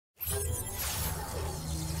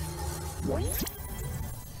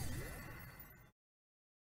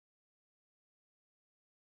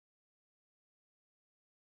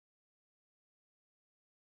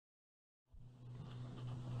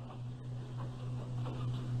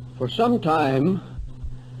For some time,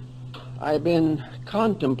 I've been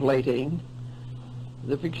contemplating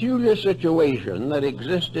the peculiar situation that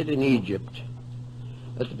existed in Egypt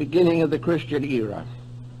at the beginning of the Christian era.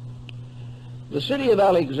 The city of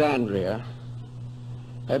Alexandria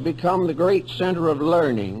had become the great center of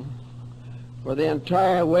learning for the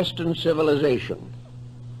entire Western civilization.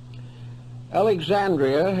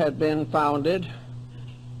 Alexandria had been founded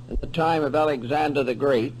at the time of Alexander the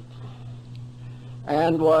Great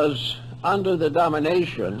and was under the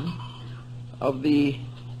domination of the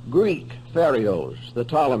Greek pharaohs, the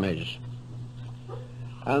Ptolemies.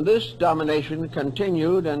 And this domination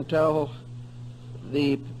continued until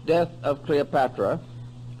the death of Cleopatra,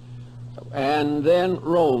 and then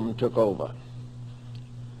Rome took over.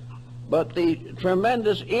 But the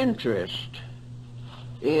tremendous interest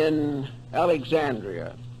in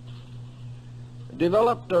Alexandria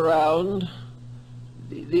developed around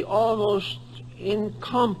the almost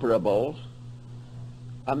incomparable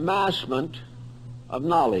amassment of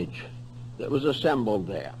knowledge that was assembled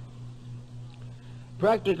there.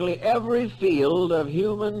 Practically every field of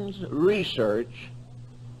human research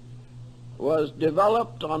was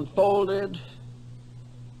developed, unfolded,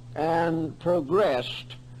 and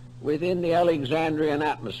progressed within the Alexandrian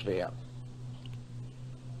atmosphere.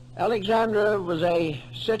 Alexandria was a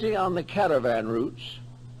city on the caravan routes.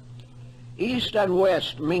 East and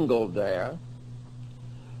West mingled there.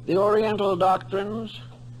 The Oriental doctrines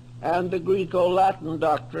and the Greco-Latin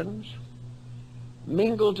doctrines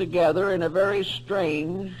mingled together in a very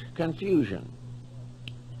strange confusion.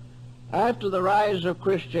 After the rise of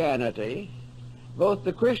Christianity, both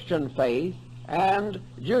the Christian faith and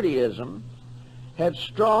Judaism had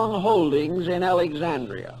strong holdings in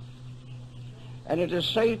Alexandria. And it is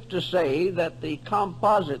safe to say that the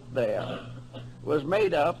composite there was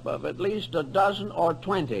made up of at least a dozen or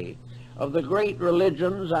 20 of the great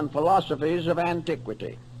religions and philosophies of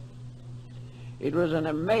antiquity. It was an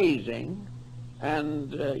amazing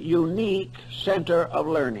and unique center of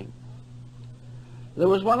learning. There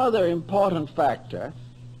was one other important factor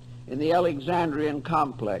in the Alexandrian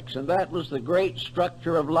complex, and that was the great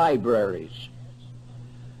structure of libraries.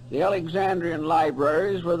 The Alexandrian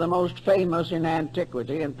libraries were the most famous in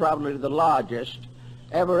antiquity and probably the largest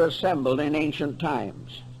ever assembled in ancient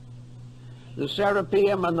times. The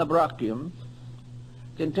Serapeum and the Brachium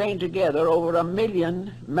contained together over 1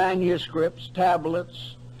 million manuscripts,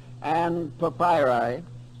 tablets, and papyri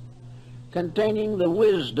containing the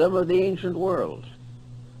wisdom of the ancient world.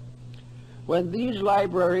 When these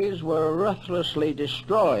libraries were ruthlessly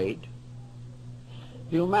destroyed,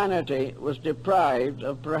 humanity was deprived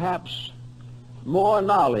of perhaps more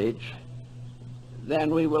knowledge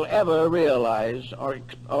than we will ever realize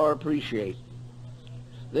or appreciate.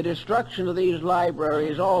 The destruction of these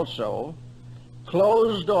libraries also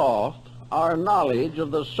closed off our knowledge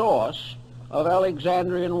of the source of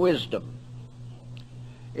Alexandrian wisdom.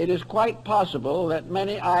 It is quite possible that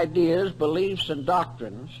many ideas, beliefs, and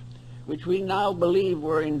doctrines which we now believe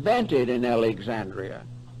were invented in Alexandria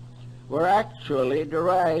were actually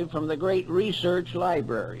derived from the great research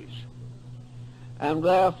libraries, and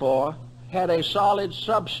therefore had a solid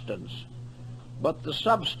substance, but the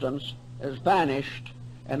substance has vanished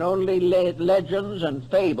and only legends and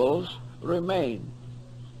fables remain.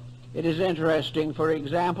 It is interesting, for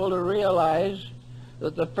example, to realize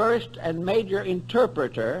that the first and major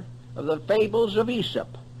interpreter of the fables of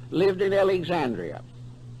Aesop lived in Alexandria.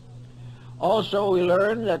 Also, we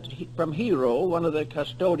learn that from Hero, one of the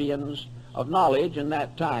custodians of knowledge in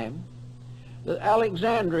that time, the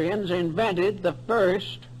Alexandrians invented the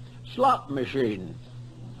first slot machine.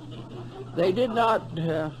 They did not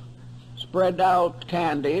spread out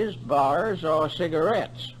candies, bars, or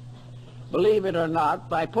cigarettes. Believe it or not,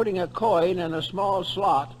 by putting a coin in a small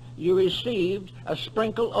slot, you received a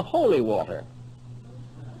sprinkle of holy water.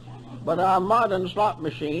 But our modern slot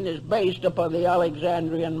machine is based upon the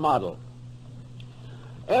Alexandrian model.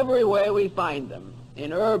 Everywhere we find them,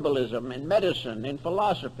 in herbalism, in medicine, in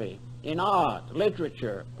philosophy, in art,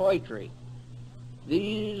 literature, poetry,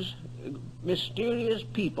 these mysterious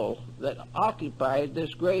people that occupied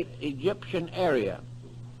this great Egyptian area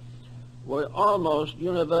were almost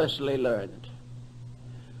universally learned.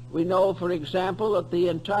 We know, for example, that the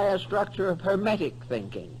entire structure of Hermetic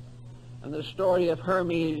thinking and the story of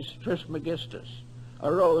Hermes Trismegistus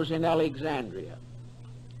arose in Alexandria.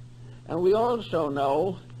 And we also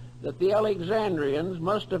know that the Alexandrians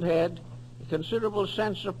must have had considerable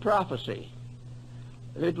sense of prophecy.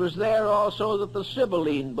 It was there also that the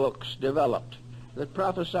Sibylline books developed that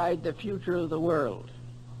prophesied the future of the world.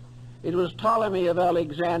 It was Ptolemy of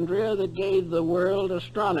Alexandria that gave the world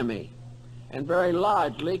astronomy and very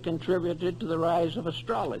largely contributed to the rise of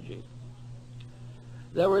astrology.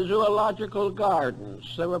 There were zoological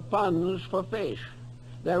gardens. There were ponds for fish.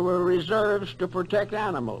 There were reserves to protect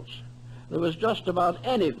animals. There was just about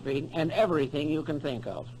anything and everything you can think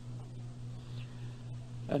of.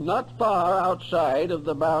 And not far outside of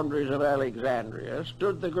the boundaries of Alexandria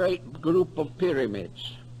stood the great group of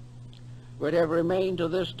pyramids, which have remained to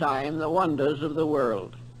this time the wonders of the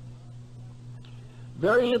world.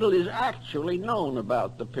 Very little is actually known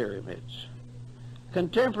about the pyramids.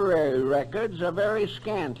 Contemporary records are very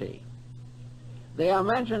scanty. They are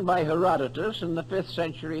mentioned by Herodotus in the 5th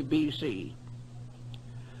century BC.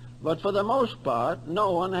 But for the most part,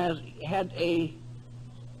 no one has had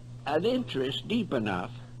an interest deep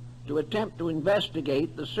enough to attempt to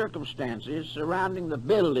investigate the circumstances surrounding the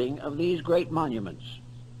building of these great monuments.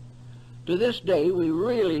 To this day, we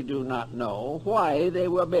really do not know why they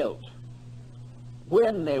were built,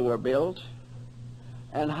 when they were built,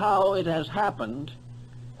 and how it has happened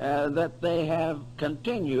that they have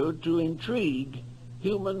continued to intrigue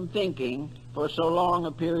human thinking for so long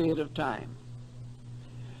a period of time.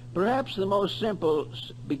 Perhaps the most simple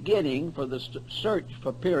beginning for the search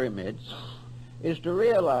for pyramids is to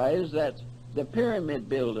realize that the pyramid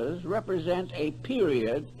builders represent a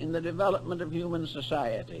period in the development of human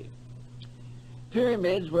society.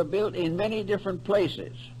 Pyramids were built in many different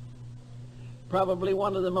places. Probably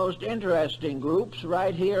one of the most interesting groups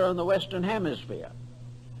right here on the Western Hemisphere,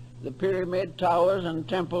 the pyramid towers and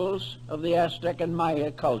temples of the Aztec and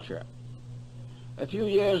Maya culture. A few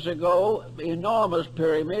years ago, enormous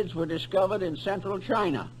pyramids were discovered in central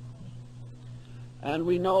China. And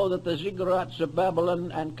we know that the ziggurats of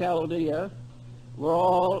Babylon and Chaldea were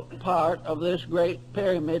all part of this great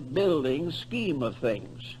pyramid building scheme of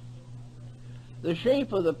things. The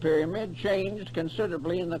shape of the pyramid changed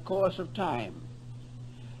considerably in the course of time.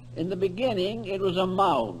 In the beginning, it was a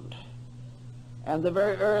mound, and the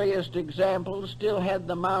very earliest examples still had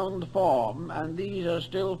the mound form, and these are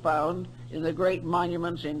still found in the great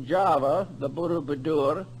monuments in Java, the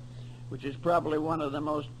Borobudur, which is probably one of the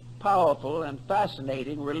most powerful and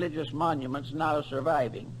fascinating religious monuments now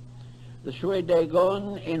surviving, the Shwe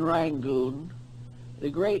Dagon in Rangoon, the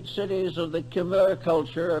great cities of the Khmer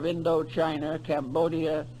culture of Indochina,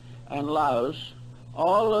 Cambodia, and Laos.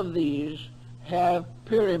 All of these have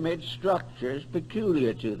pyramid structures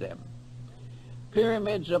peculiar to them.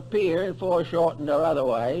 Pyramids appear, foreshortened or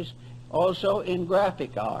otherwise, also in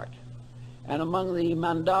graphic art, and among the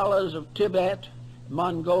mandalas of Tibet,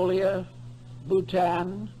 Mongolia,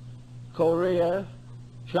 Bhutan, Korea,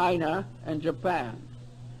 China, and Japan.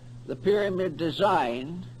 The pyramid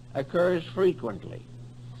design occurs frequently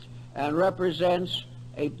and represents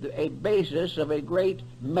a basis of a great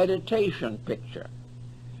meditation picture.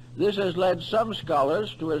 This has led some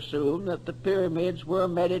scholars to assume that the pyramids were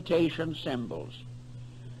meditation symbols,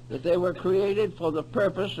 that they were created for the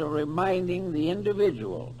purpose of reminding the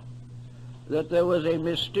individual that there was a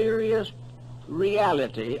mysterious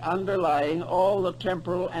reality underlying all the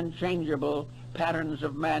temporal and changeable patterns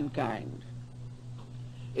of mankind.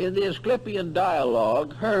 In the Asclepian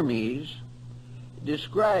dialogue, Hermes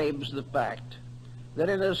describes the fact that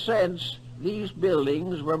in a sense these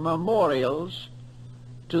buildings were memorials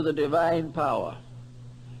to the divine power.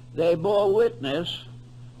 They bore witness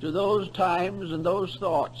to those times and those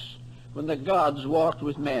thoughts when the gods walked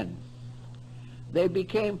with men. They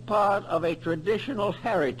became part of a traditional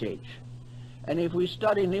heritage. And if we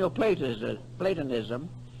study Neoplatonism,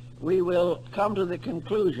 we will come to the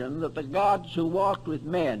conclusion that the gods who walked with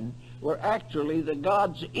men were actually the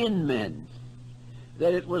gods in men,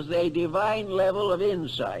 that it was a divine level of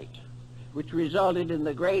insight which resulted in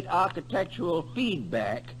the great architectural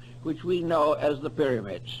feedback which we know as the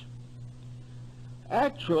pyramids.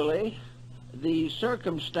 Actually, the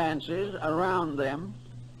circumstances around them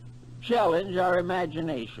challenge our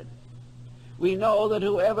imagination. We know that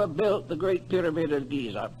whoever built the Great Pyramid of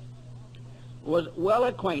Giza was well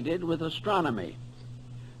acquainted with astronomy,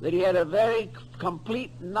 that he had a very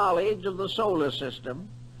complete knowledge of the solar system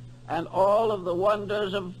and all of the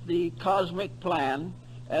wonders of the cosmic plan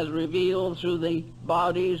as revealed through the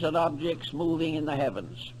bodies and objects moving in the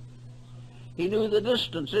heavens. He knew the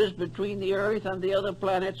distances between the Earth and the other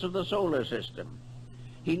planets of the solar system.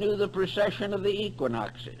 He knew the precession of the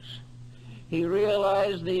equinoxes. He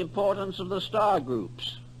realized the importance of the star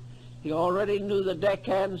groups. He already knew the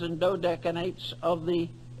decans and dodecanates of the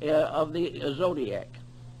zodiac.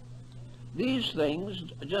 These things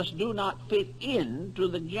just do not fit into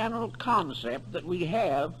the general concept that we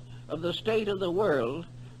have of the state of the world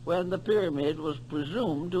when the pyramid was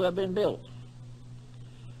presumed to have been built.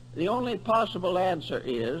 The only possible answer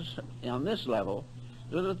is, on this level,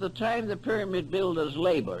 that at the time the pyramid builders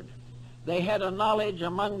labored, they had a knowledge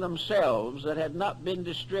among themselves that had not been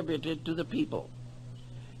distributed to the people.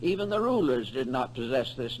 Even the rulers did not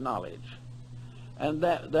possess this knowledge. And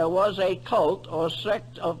that there was a cult or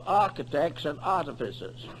sect of architects and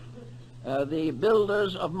artificers, the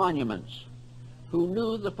builders of monuments, who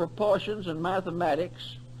knew the proportions and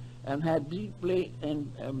mathematics and had deeply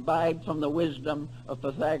imbibed from the wisdom of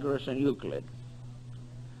Pythagoras and Euclid.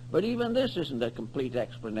 But even this isn't a complete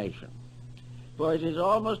explanation, for it is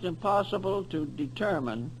almost impossible to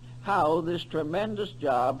determine how this tremendous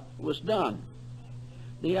job was done.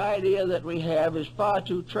 The idea that we have is far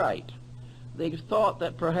too trite. They thought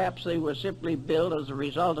that perhaps they were simply built as a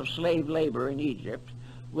result of slave labor in Egypt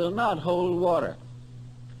will not hold water.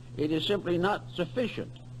 It is simply not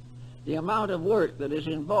sufficient. The amount of work that is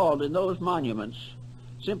involved in those monuments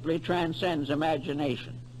simply transcends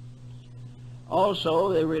imagination. Also,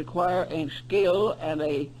 they require a skill and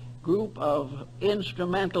a group of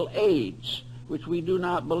instrumental aids, which we do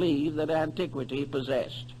not believe that antiquity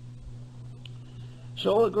possessed.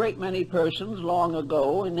 So a great many persons long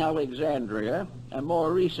ago in Alexandria, and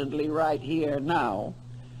more recently right here now,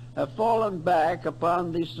 have fallen back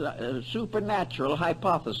upon this supernatural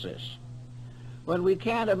hypothesis. When we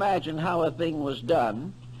can't imagine how a thing was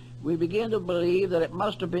done, we begin to believe that it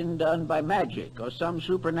must have been done by magic or some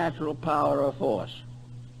supernatural power or force.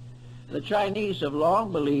 The Chinese have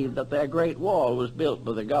long believed that their Great Wall was built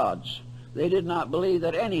by the gods. They did not believe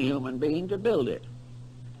that any human being could build it.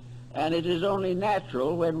 And it is only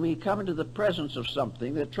natural when we come into the presence of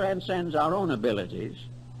something that transcends our own abilities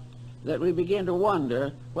that we begin to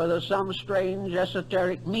wonder whether some strange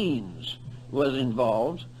esoteric means was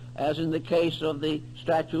involved, as in the case of the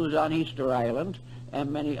statues on Easter Island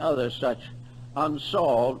and many other such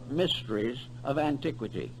unsolved mysteries of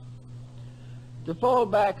antiquity. To fall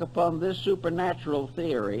back upon this supernatural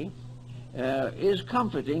theory is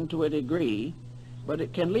comforting to a degree, but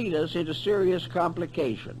it can lead us into serious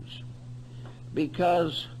complications,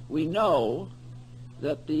 because we know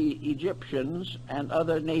that the Egyptians and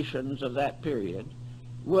other nations of that period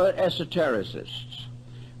were esotericists.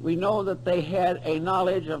 We know that they had a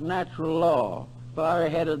knowledge of natural law far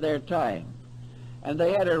ahead of their time, and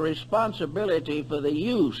they had a responsibility for the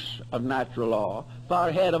use of natural law far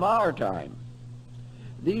ahead of our time.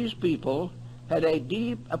 These people had a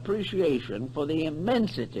deep appreciation for the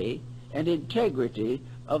immensity and integrity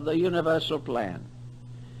of the universal plan.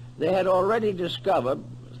 They had already discovered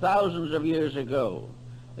thousands of years ago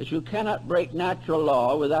that you cannot break natural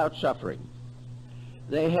law without suffering.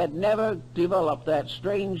 They had never developed that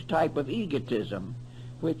strange type of egotism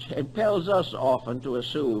which impels us often to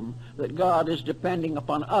assume that God is depending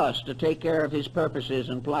upon us to take care of his purposes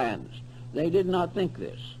and plans. They did not think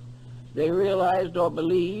this. They realized or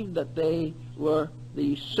believed that they were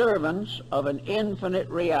the servants of an infinite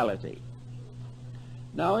reality.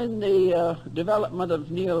 Now, in the development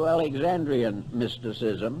of Neo-Alexandrian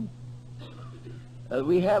mysticism,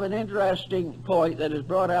 we have an interesting point that is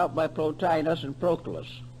brought out by Plotinus and Proclus,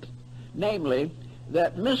 namely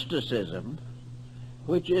that mysticism,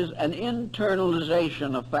 which is an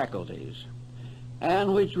internalization of faculties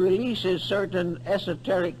and which releases certain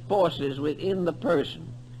esoteric forces within the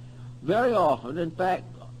person, very often, in fact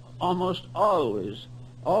almost always,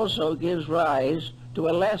 also gives rise to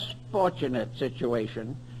a less fortunate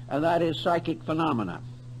situation, and that is psychic phenomena.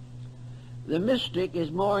 The mystic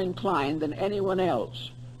is more inclined than anyone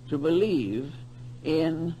else to believe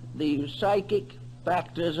in the psychic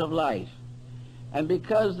factors of life. And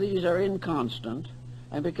because these are inconstant,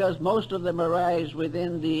 and because most of them arise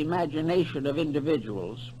within the imagination of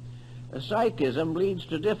individuals, psychism leads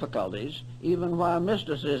to difficulties, even while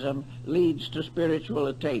mysticism leads to spiritual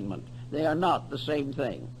attainment. They are not the same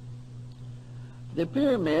thing. The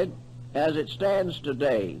pyramid, as it stands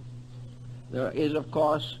today, there is, of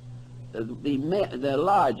course, the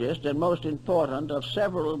largest and most important of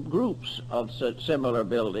several groups of similar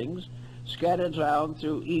buildings scattered around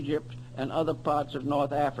through Egypt and other parts of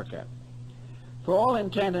North Africa. For all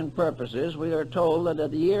intent and purposes, we are told that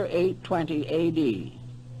at the year 820 A.D.,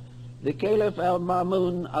 the Caliph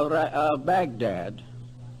al-Ma'mun of Baghdad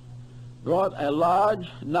brought a large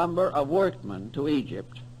number of workmen to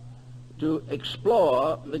Egypt to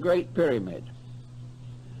explore the Great Pyramid.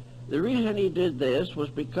 The reason he did this was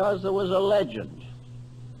because there was a legend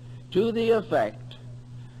to the effect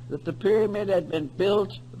that the pyramid had been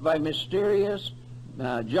built by mysterious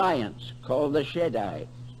giants called the Shaddai,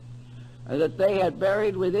 that they had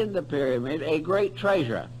buried within the pyramid a great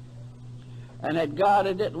treasure and had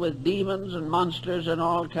guarded it with demons and monsters and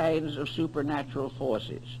all kinds of supernatural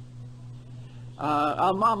forces.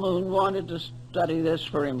 Al-Mamun wanted to study this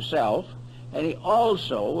for himself, and he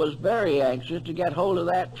also was very anxious to get hold of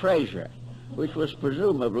that treasure, which was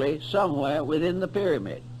presumably somewhere within the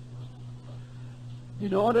pyramid.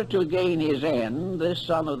 In order to gain his end, this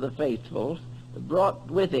son of the faithful brought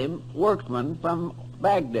with him workmen from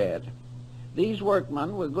Baghdad. These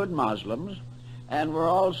workmen were good Muslims and were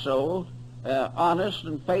also honest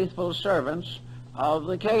and faithful servants of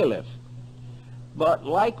the Caliph. But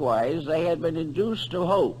likewise, they had been induced to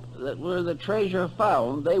hope that were the treasure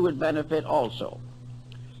found, they would benefit also.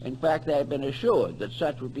 In fact, they had been assured that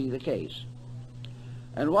such would be the case.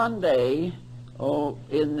 And one day,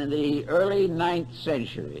 in the early 9th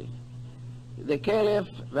century, the Caliph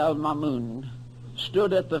Al-Mamun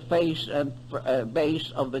stood at the face and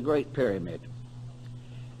base of the Great Pyramid.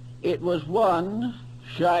 It was one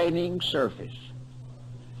shining surface.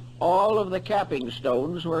 All of the capping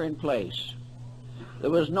stones were in place. There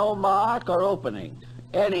was no mark or opening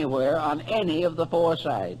anywhere on any of the four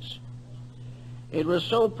sides. It was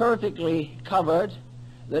so perfectly covered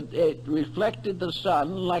that it reflected the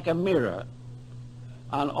sun like a mirror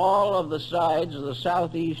on all of the sides of the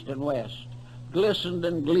southeast and west, glistened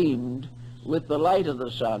and gleamed with the light of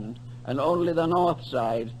the sun, and only the north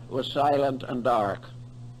side was silent and dark.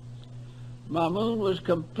 Mamun was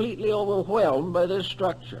completely overwhelmed by this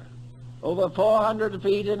structure, over 400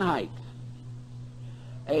 feet in height.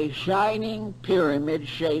 A shining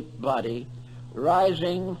pyramid-shaped body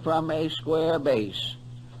rising from a square base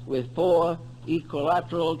with four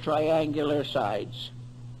equilateral triangular sides.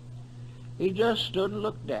 He just stood and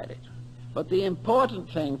looked at it. But the important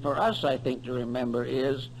thing for us, I think, to remember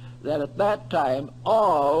is that at that time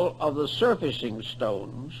all of the surfacing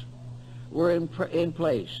stones were in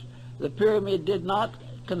place. The pyramid did not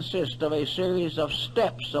consist of a series of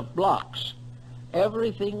steps of blocks.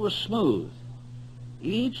 Everything was smooth.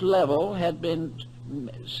 Each level had been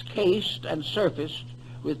cased and surfaced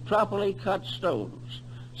with properly cut stones,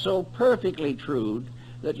 so perfectly trued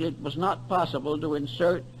that it was not possible to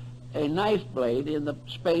insert a knife blade in the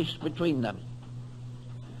space between them.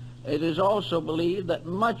 It is also believed that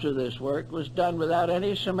much of this work was done without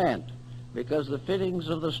any cement, because the fittings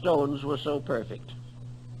of the stones were so perfect.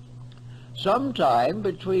 Sometime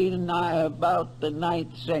between about the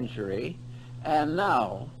 9th century and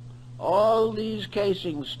now, all these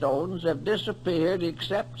casing stones have disappeared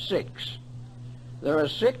except 6. There are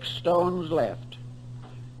 6 stones left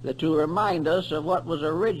to remind us of what was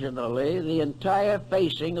originally the entire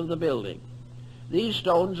facing of the building. These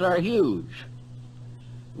stones are huge,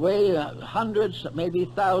 weigh hundreds, maybe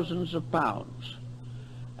thousands of pounds,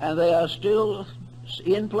 and they are still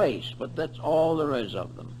in place, but that's all there is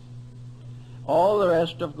of them. All the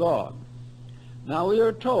rest have gone. Now, we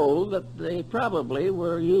are told that they probably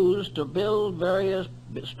were used to build various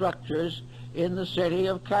structures in the city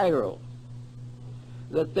of Cairo,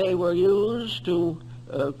 that they were used to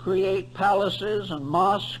create palaces and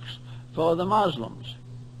mosques for the Muslims,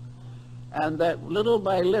 and that little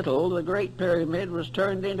by little the Great Pyramid was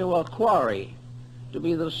turned into a quarry to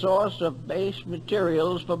be the source of base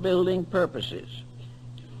materials for building purposes.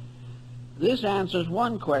 This answers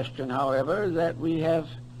one question, however, that we have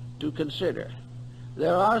to consider.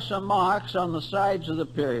 There are some marks on the sides of the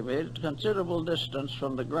pyramid, considerable distance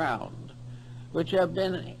from the ground, which have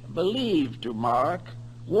been believed to mark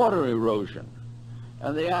water erosion,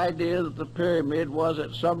 and the idea that the pyramid was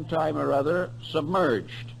at some time or other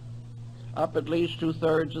submerged up at least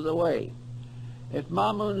 2/3 of the way. If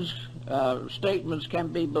Mamun's statements can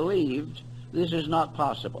be believed, this is not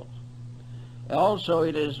possible. Also,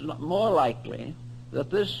 it is more likely that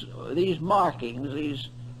these markings, these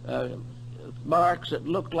marks that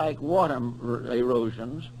look like water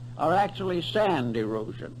erosions, are actually sand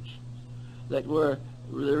erosions that were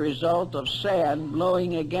the result of sand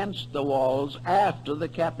blowing against the walls after the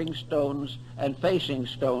capping stones and facing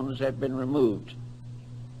stones had been removed.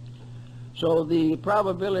 So the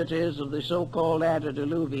probabilities of the so-called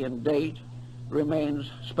antediluvian date remains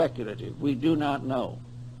speculative. We do not know.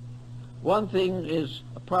 One thing is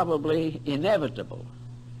probably inevitable,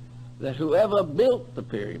 that whoever built the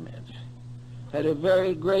pyramid had a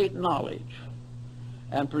very great knowledge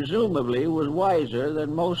and presumably was wiser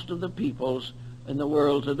than most of the peoples in the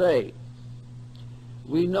world today.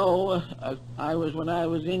 We know, when I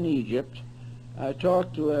was in Egypt, I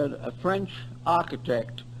talked to a French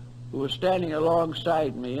architect who was standing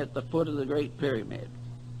alongside me at the foot of the Great Pyramid.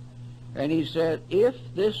 And he said, if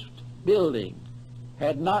this building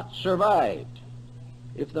had not survived,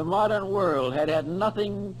 if the modern world had had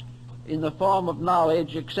nothing in the form of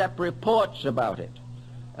knowledge except reports about it,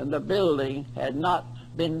 and the building had not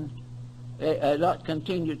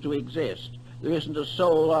continued to exist, there isn't a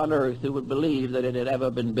soul on earth who would believe that it had ever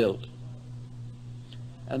been built.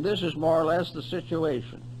 And this is more or less the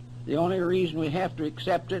situation. The only reason we have to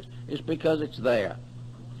accept it is because it's there.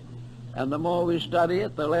 And the more we study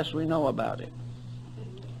it, the less we know about it.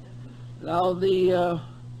 Now, the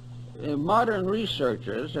modern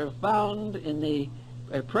researchers have found in the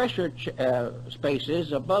pressure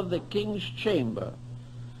spaces above the king's chamber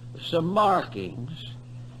some markings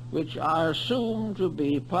which are assumed to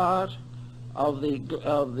be part of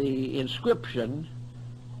the inscription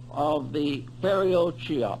of the Pharaoh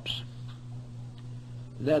Cheops,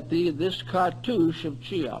 that this cartouche of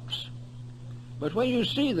Cheops. But when you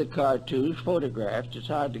see the cartouche photographed, it's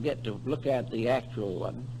hard to get to look at the actual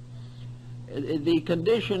one. The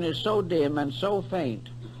condition is so dim and so faint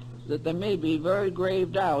that there may be very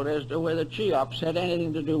grave doubt as to whether Cheops had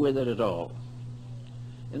anything to do with it at all.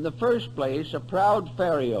 In the first place, a proud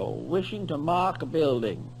pharaoh wishing to mark a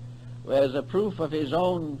building as a proof of his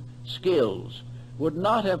own skills would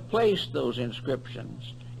not have placed those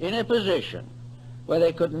inscriptions in a position where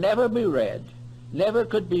they could never be read, never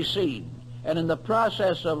could be seen, and in the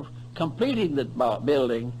process of completing the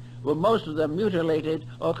building were most of them mutilated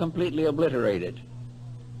or completely obliterated.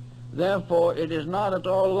 Therefore, it is not at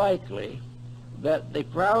all likely that the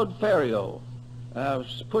proud pharaoh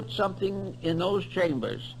put something in those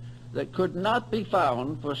chambers that could not be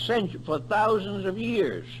found for thousands of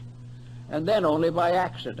years, and then only by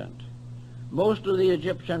accident. Most of the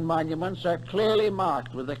Egyptian monuments are clearly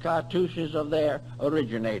marked with the cartouches of their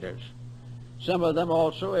originators. Some of them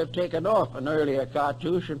also have taken off an earlier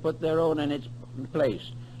cartouche and put their own in its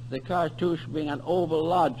place, the cartouche being an oval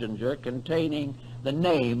lozenger containing the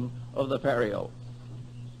name of the pharaoh.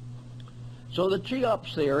 So the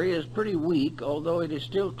Cheops theory is pretty weak, although it is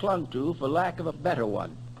still clung to for lack of a better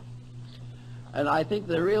one. And I think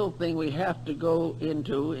the real thing we have to go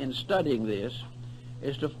into in studying this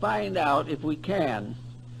is to find out, if we can,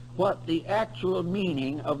 what the actual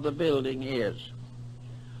meaning of the building is,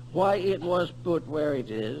 why it was put where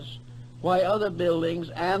it is, why other buildings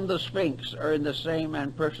and the Sphinx are in the same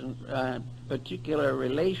and particular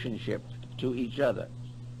relationship to each other.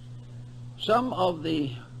 Some of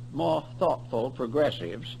the more thoughtful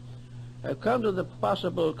progressives have come to the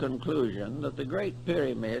possible conclusion that the Great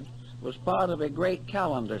Pyramid was part of a great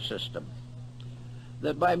calendar system,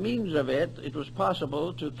 that by means of it, it was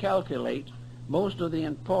possible to calculate most of the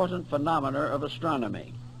important phenomena of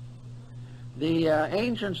astronomy. The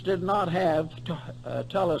ancients did not have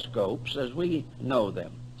telescopes as we know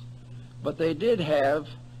them, but they did have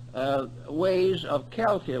ways of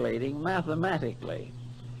calculating mathematically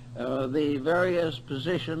the various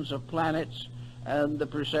positions of planets and the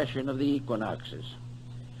precession of the equinoxes.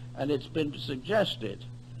 And it's been suggested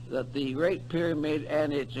that the Great Pyramid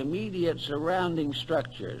and its immediate surrounding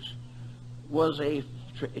structures was a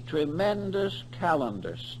tremendous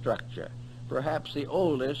calendar structure, perhaps the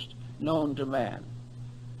oldest known to man.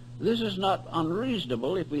 This is not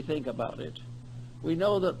unreasonable if we think about it. We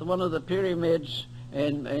know that one of the pyramids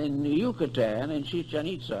in Yucatan, in Chichen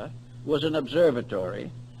Itza, was an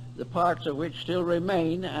observatory, the parts of which still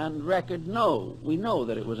remain and we know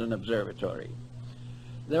that it was an observatory.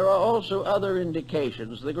 There are also other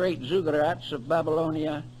indications. The great ziggurats of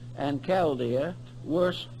Babylonia and Chaldea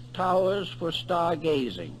were towers for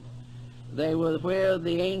stargazing. They were where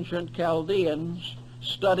the ancient Chaldeans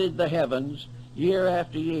studied the heavens year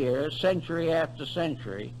after year, century after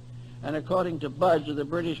century, and according to Budge of the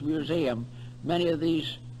British Museum, many of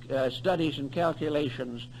these studies and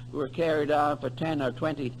calculations were carried out for 10 or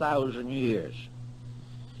 20,000 years.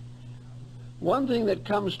 One thing that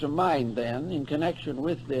comes to mind then in connection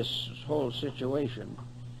with this whole situation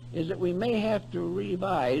is that we may have to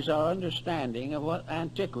revise our understanding of what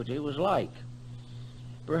antiquity was like.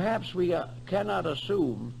 Perhaps we cannot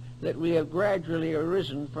assume that we have gradually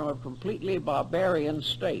arisen from a completely barbarian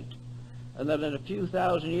state, and that in a few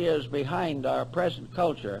thousand years behind our present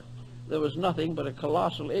culture there was nothing but a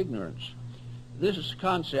colossal ignorance. This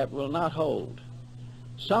concept will not hold.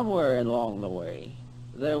 Somewhere along the way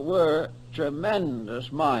there were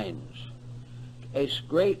tremendous minds, a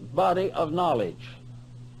great body of knowledge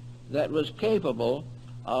that was capable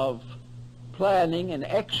of planning and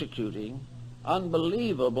executing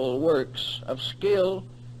unbelievable works of skill,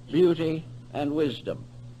 beauty, and wisdom.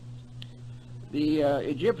 The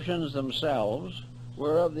Egyptians themselves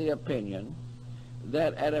were of the opinion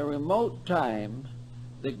that at a remote time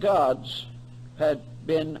the gods had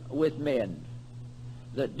been with men,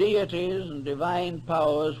 that deities and divine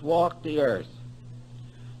powers walked the earth.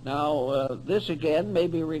 Now, this again may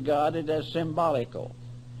be regarded as symbolical.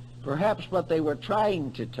 Perhaps what they were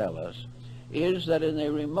trying to tell us is that in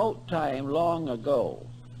a remote time long ago,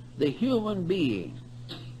 the human being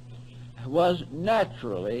was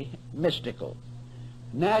naturally mystical,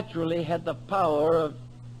 naturally had the power of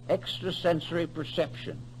extrasensory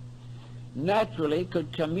perception, naturally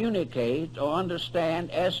could communicate or understand,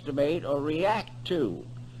 estimate, or react to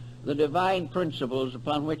the divine principles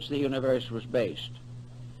upon which the universe was based.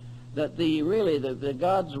 That the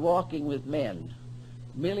gods walking with men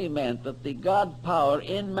merely meant that the God power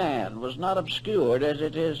in man was not obscured as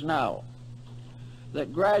it is now.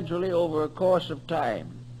 That gradually over a course of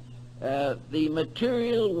time, the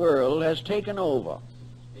material world has taken over.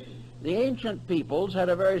 The ancient peoples had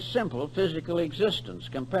a very simple physical existence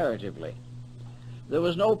comparatively. There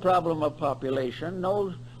was no problem of population,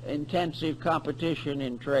 no intensive competition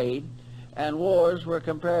in trade, and wars were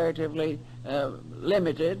comparatively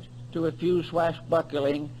limited to a few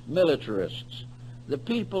swashbuckling militarists. The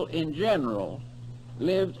people in general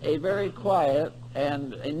lived a very quiet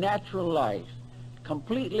and a natural life,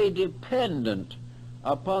 completely dependent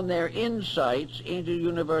upon their insights into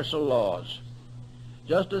universal laws.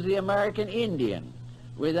 Just as the American Indian,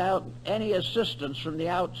 without any assistance from the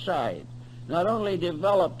outside, not only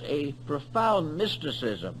developed a profound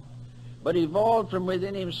mysticism, but evolved from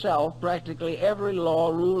within himself practically every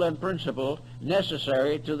law, rule, and principle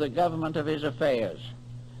necessary to the government of his affairs.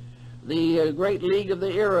 The Great League of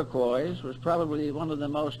the Iroquois was probably one of the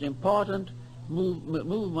most important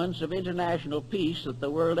movements of international peace that the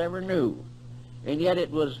world ever knew, and yet it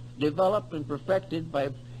was developed and perfected by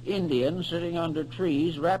Indians sitting under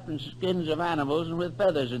trees, wrapped in skins of animals and with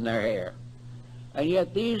feathers in their hair. And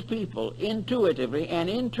yet these people, intuitively and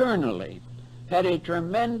internally, had a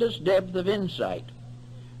tremendous depth of insight.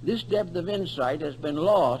 This depth of insight has been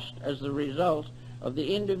lost as the result of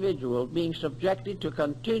the individual being subjected to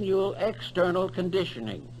continual external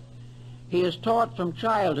conditioning. He is taught from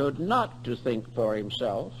childhood not to think for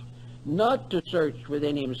himself, not to search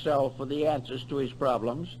within himself for the answers to his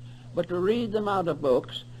problems, but to read them out of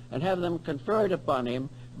books and have them conferred upon him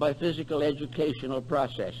by physical educational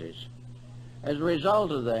processes. As a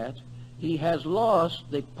result of that, he has lost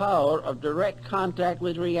the power of direct contact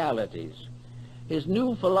with realities. His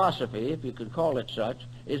new philosophy, if you could call it such,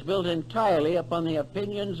 is built entirely upon the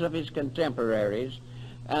opinions of his contemporaries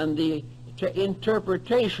and the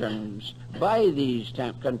interpretations by these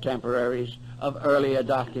contemporaries of earlier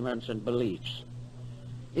documents and beliefs.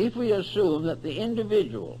 If we assume that the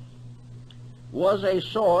individual was a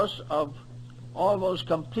source of almost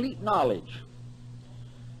complete knowledge,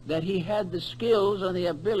 that he had the skills and the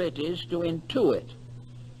abilities to intuit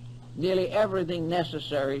nearly everything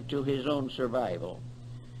necessary to his own survival,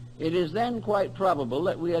 it is then quite probable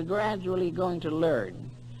that we are gradually going to learn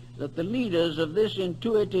that the leaders of this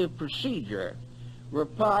intuitive procedure were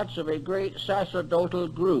parts of a great sacerdotal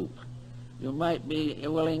group. You might be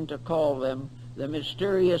willing to call them the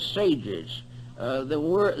mysterious sages,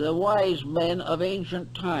 the wise men of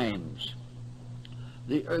ancient times,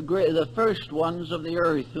 the first ones of the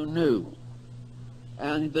earth who knew,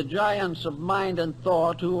 and the giants of mind and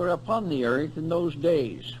thought who were upon the earth in those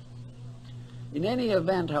days. In any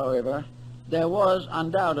event, however, there was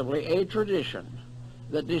undoubtedly a tradition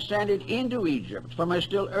that descended into Egypt from a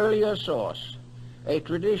still earlier source, a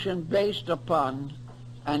tradition based upon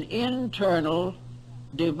an internal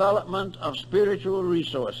development of spiritual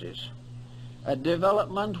resources, a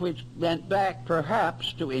development which went back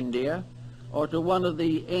perhaps to India or to one of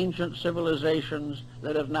the ancient civilizations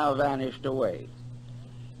that have now vanished away.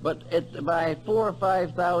 But by 4,000 or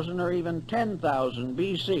 5,000 or even 10,000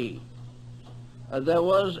 BC, there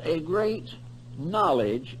was a great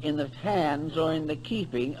knowledge in the hands or in the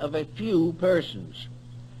keeping of a few persons.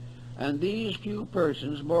 And these few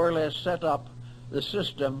persons more or less set up the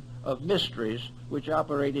system of mysteries which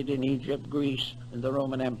operated in Egypt, Greece, and the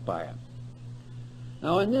Roman Empire.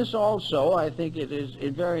 Now in this also, I think it is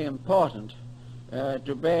very important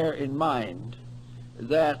to bear in mind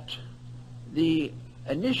that the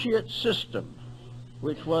initiate system,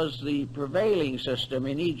 which was the prevailing system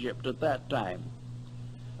in Egypt at that time,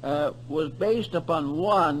 was based upon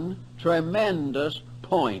one tremendous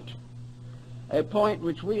point, a point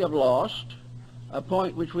which we have lost, a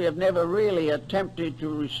point which we have never really attempted to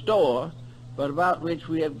restore, but about which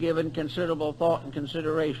we have given considerable thought and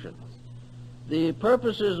consideration. The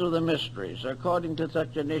purposes of the mysteries, according to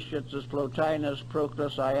such initiates as Plotinus,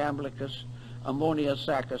 Proclus, Iamblichus, Ammonius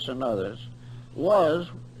Saccus, and others, was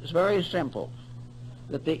very simple,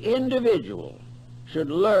 that the individual should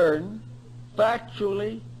learn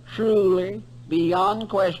factually, truly, beyond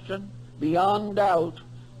question, beyond doubt,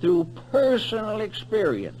 through personal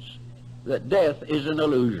experience, that death is an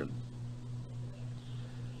illusion.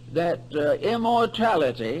 That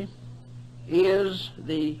immortality is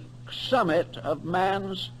the summit of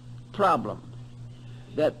man's problem.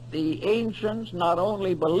 That the ancients not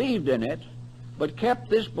only believed in it, but kept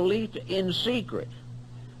this belief in secret,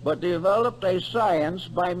 but developed a science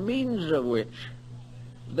by means of which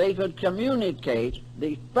they could communicate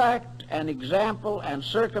the fact and example and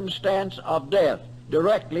circumstance of death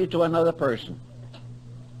directly to another person.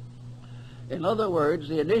 In other words,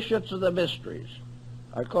 the initiates of the mysteries,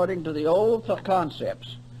 according to the old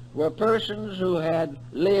concepts, were persons who had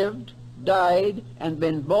lived, died, and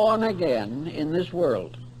been born again in this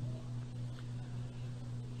world.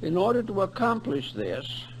 In order to accomplish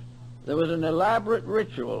this, there was an elaborate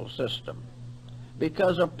ritual system,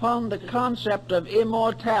 because upon the concept of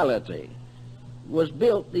immortality was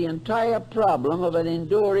built the entire problem of an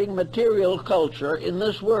enduring material culture in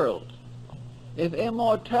this world. If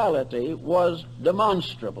immortality was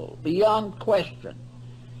demonstrable, beyond question,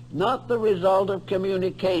 not the result of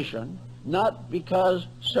communication, not because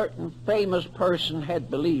certain famous person had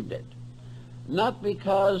believed it, not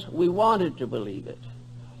because we wanted to believe it,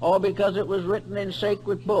 or because it was written in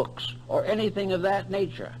sacred books, or anything of that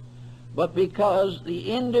nature, but because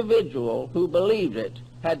the individual who believed it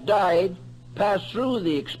had died, passed through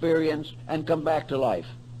the experience, and come back to life.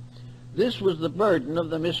 This was the burden of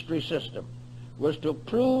the mystery system, was to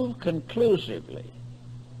prove conclusively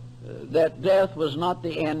that death was not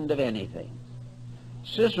the end of anything.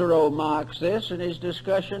 Cicero marks this in his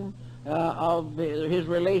discussion of his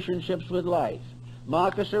relationships with life.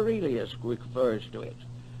 Marcus Aurelius refers to it.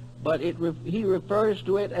 But he refers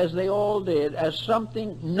to it, as they all did, as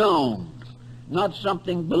something known, not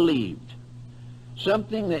something believed.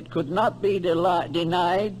 Something that could not be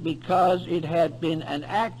denied because it had been an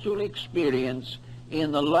actual experience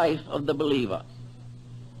in the life of the believer.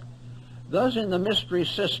 Thus, in the mystery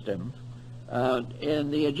system,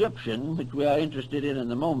 in the Egyptian, which we are interested in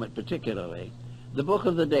the moment particularly, the Book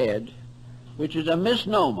of the Dead, which is a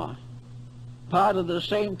misnomer, part of the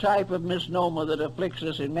same type of misnomer that afflicts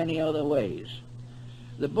us in many other ways.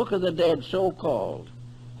 The Book of the Dead, so called,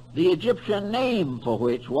 the Egyptian name for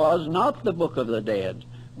which was not the Book of the Dead,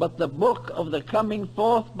 but the Book of the Coming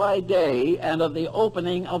Forth by Day and of the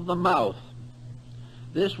Opening of the Mouth.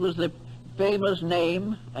 This was the famous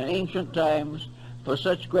name in ancient times for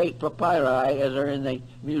such great papyri as are in the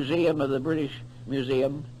Museum of the British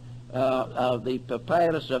Museum, of the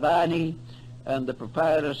Papyrus of Ani and the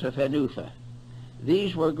Papyrus of Hanufa.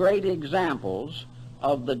 These were great examples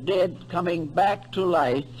of the dead coming back to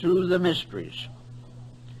life through the mysteries.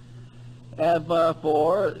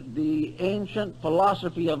 Therefore, the ancient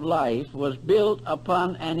philosophy of life was built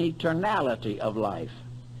upon an eternality of life.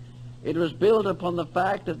 It was built upon the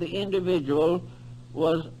fact that the individual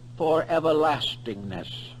was for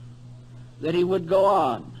everlastingness, that he would go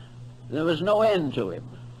on. There was no end to him.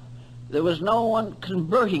 There was no one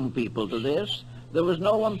converting people to this. There was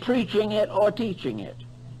no one preaching it or teaching it.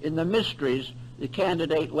 In the mysteries, the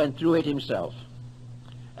candidate went through it himself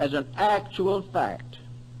as an actual fact.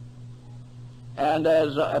 And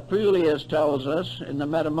as Apuleius tells us in the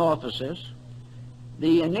Metamorphosis,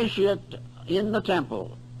 the initiate in the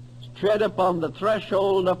temple tread upon the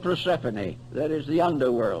threshold of Persephone, that is the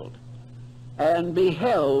underworld, and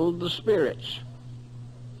beheld the spirits.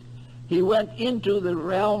 He went into the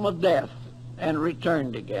realm of death and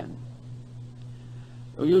returned again.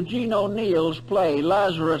 Eugene O'Neill's play,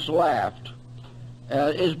 Lazarus Laughed,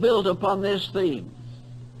 is built upon this theme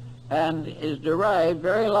and is derived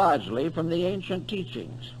very largely from the ancient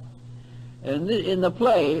teachings. And in the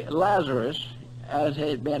play, Lazarus, as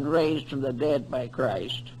had been raised from the dead by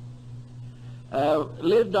Christ,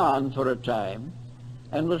 lived on for a time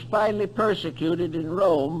and was finally persecuted in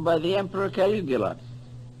Rome by the Emperor Caligula.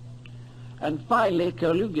 And finally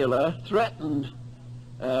Caligula threatened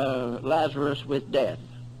Lazarus with death,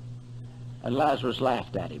 and Lazarus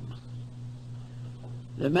laughed at him.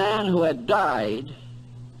 The man who had died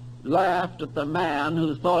laughed at the man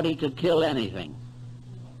who thought he could kill anything.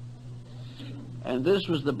 And this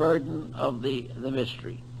was the burden of the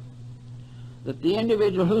mystery, that the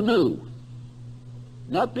individual who knew,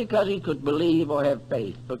 not because he could believe or have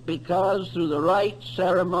faith, but because through the rites,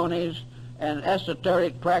 ceremonies, and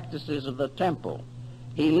esoteric practices of the temple,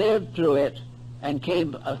 he lived through it and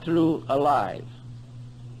came through alive,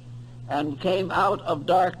 and came out of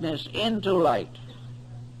darkness into light,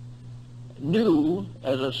 knew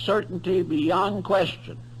as a certainty beyond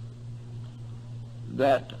question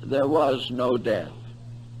that there was no death.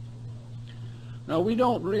 Now, we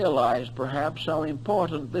don't realize, perhaps, how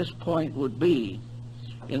important this point would be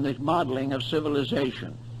in the modeling of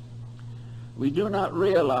civilization. We do not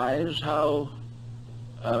realize how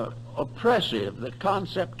oppressive the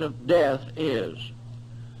concept of death is,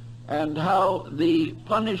 and how the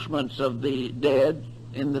punishments of the dead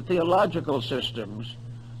in the theological systems,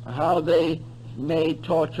 how they may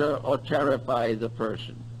torture or terrify the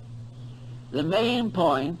person. The main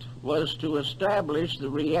point was to establish the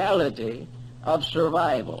reality of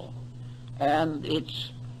survival and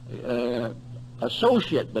its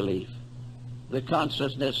associate belief, the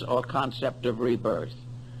consciousness or concept of rebirth.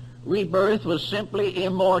 Rebirth was simply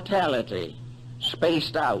immortality,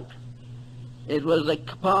 spaced out. It was a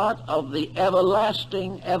part of the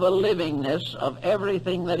everlasting, ever-livingness of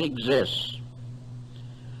everything that exists.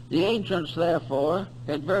 The ancients, therefore,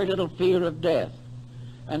 had very little fear of death,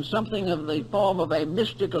 and something of the form of a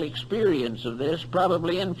mystical experience of this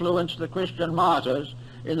probably influenced the Christian martyrs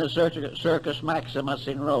in the Circus Maximus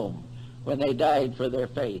in Rome, when they died for their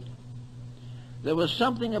faith. There was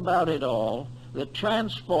something about it all that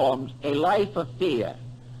transformed a life of fear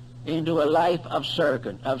into a life of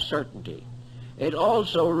certainty. It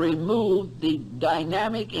also removed the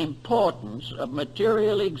dynamic importance of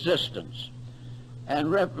material existence and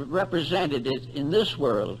represented it in this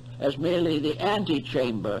world as merely the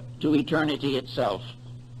antechamber to eternity itself.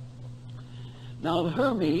 Now,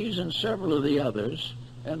 Hermes and several of the others,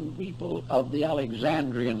 and people of the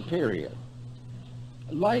Alexandrian period,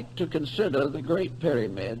 like to consider the Great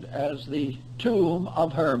Pyramid as the tomb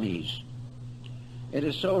of Hermes. It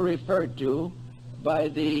is so referred to by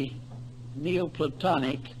the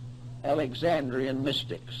Neoplatonic Alexandrian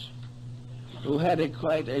mystics, who had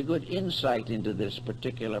quite a good insight into this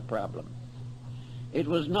particular problem. It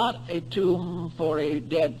was not a tomb for a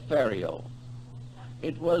dead pharaoh.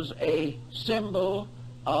 It was a symbol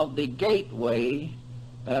of the gateway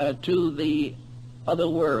to the other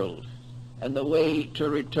world and the way to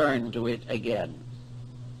return to it again.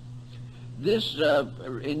 This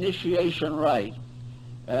initiation rite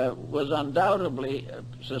was undoubtedly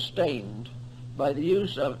sustained by the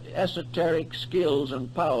use of esoteric skills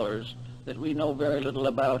and powers that we know very little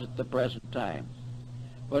about at the present time.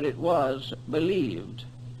 But it was believed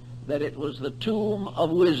that it was the tomb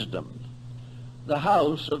of wisdom, the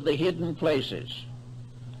house of the hidden places,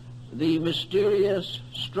 the mysterious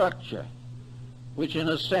structure, which in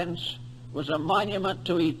a sense was a monument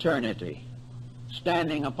to eternity,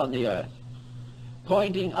 standing upon the earth,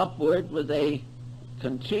 pointing upward with a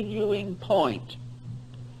continuing point,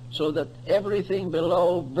 so that everything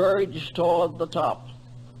below verged toward the top.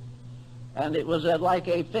 And it was like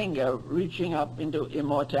a finger reaching up into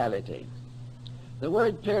immortality. The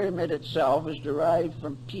word pyramid itself is derived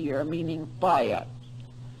from pyr, meaning fire.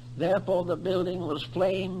 Therefore, the building was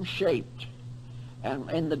flame-shaped. And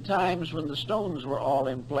in the times when the stones were all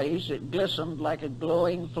in place, it glistened like a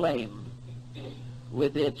glowing flame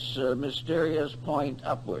with its mysterious point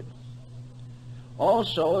upward.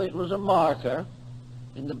 Also, it was a marker.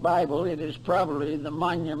 In the Bible, it is probably the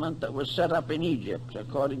monument that was set up in Egypt,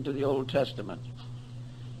 according to the Old Testament.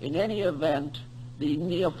 In any event, the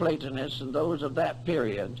Neoplatonists and those of that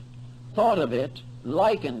period thought of it,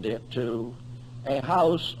 likened it to a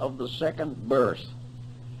house of the second birth,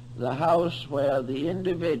 the house where the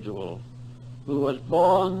individual who was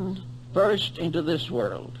born first into this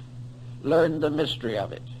world learned the mystery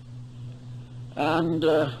of it. And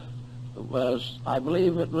I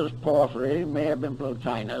believe it was Porphyry, may have been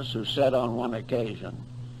Plotinus, who said on one occasion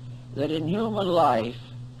that in human life,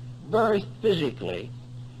 birth physically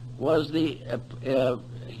was the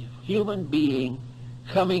human being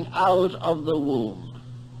coming out of the womb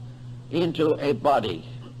into a body,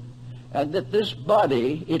 and that this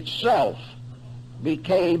body itself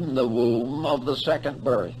became the womb of the second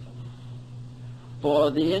birth.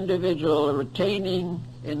 For the individual retaining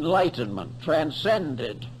enlightenment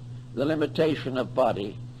transcended the limitation of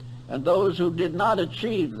body, and those who did not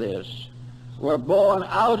achieve this were born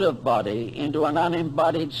out of body into an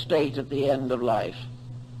unembodied state at the end of life,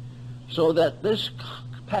 so that this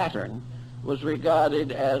pattern was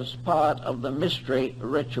regarded as part of the mystery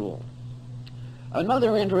ritual.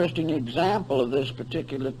 Another interesting example of this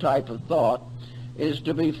particular type of thought is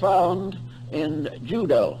to be found in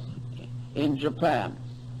judo in Japan.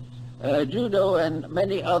 Judo and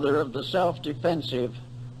many other of the self-defensive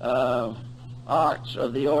arts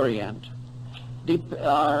of the Orient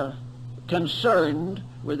are concerned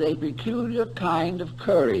with a peculiar kind of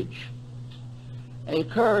courage, a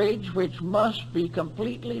courage which must be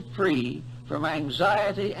completely free from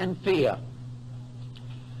anxiety and fear.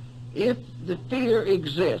 If the fear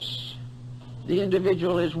exists, the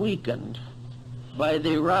individual is weakened, by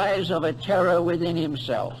the rise of a terror within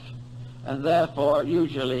himself, and therefore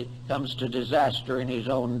usually comes to disaster in his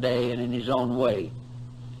own day and in his own way.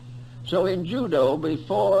 So in judo,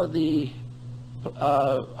 before the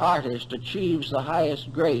artist achieves the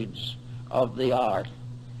highest grades of the art,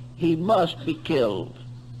 he must be killed.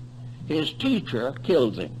 His teacher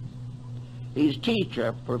kills him. His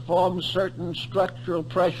teacher performs certain structural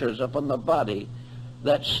pressures upon the body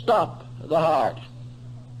that stop the heart.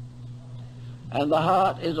 And the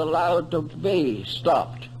heart is allowed to be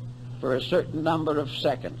stopped for a certain number of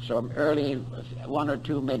seconds, or early 1 or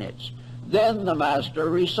 2 minutes. Then the master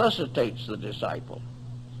resuscitates the disciple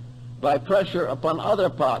by pressure upon other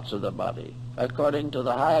parts of the body, according to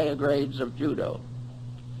the higher grades of judo.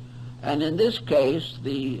 And in this case,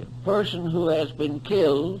 the person who has been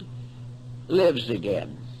killed lives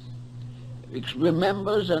again,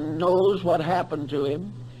 remembers and knows what happened to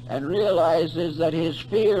him, and realizes that his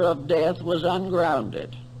fear of death was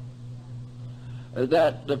ungrounded,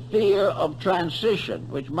 that the fear of transition,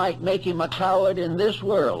 which might make him a coward in this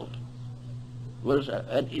world, was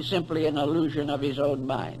simply an illusion of his own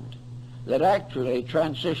mind, that actually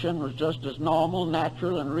transition was just as normal,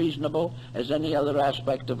 natural, and reasonable as any other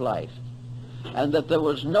aspect of life, and that there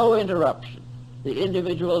was no interruption. The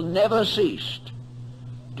individual never ceased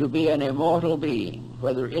to be an immortal being,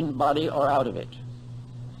 whether in body or out of it.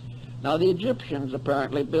 Now, the Egyptians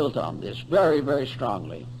apparently built on this very, very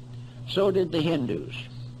strongly. So did the Hindus.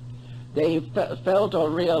 They felt or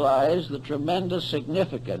realized the tremendous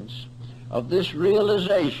significance of this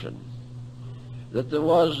realization that there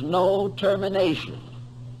was no termination,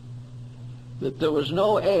 that there was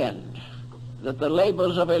no end, that the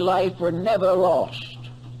labors of a life were never lost,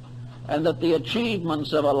 and that the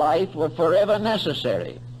achievements of a life were forever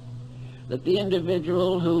necessary, that the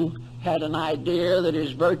individual who had an idea that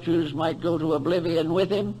his virtues might go to oblivion with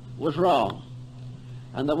him was wrong,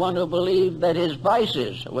 and the one who believed that his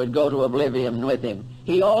vices would go to oblivion with him,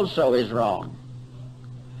 he also is wrong.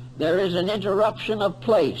 There is an interruption of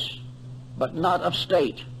place, but not of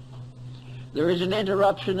state. There is an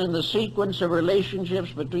interruption in the sequence of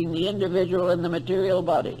relationships between the individual and the material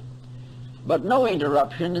body, but no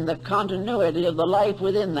interruption in the continuity of the life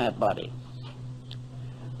within that body.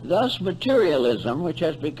 Thus, materialism, which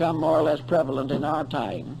has become more or less prevalent in our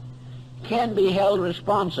time, can be held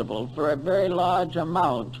responsible for a very large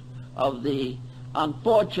amount of the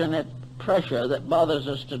unfortunate pressure that bothers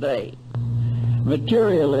us today.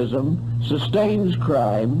 Materialism sustains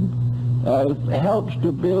crime, helps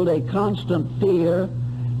to build a constant fear,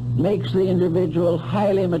 makes the individual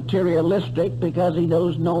highly materialistic because he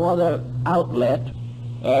knows no other outlet,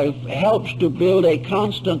 helps to build a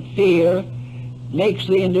constant fear, makes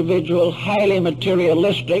the individual highly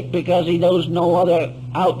materialistic because he knows no other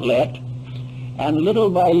outlet, and little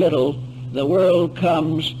by little the world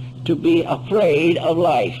comes to be afraid of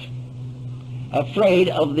life, afraid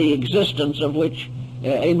of the existence of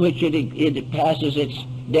in which it passes its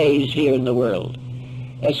days here in the world.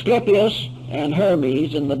 Asclepius and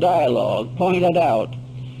Hermes in the dialogue pointed out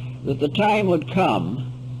that the time would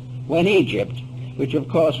come when Egypt, which of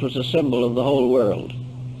course was a symbol of the whole world,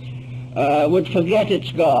 would forget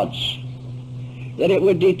its gods, that it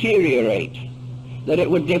would deteriorate, that it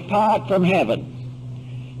would depart from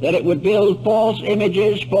heaven, that it would build false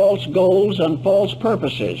images, false goals, and false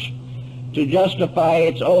purposes to justify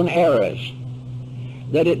its own errors,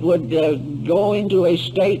 that it would go into a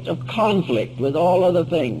state of conflict with all other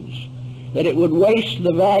things, that it would waste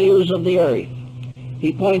the values of the earth.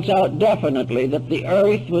 He points out definitely that the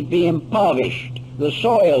earth would be impoverished, the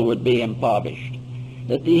soil would be impoverished,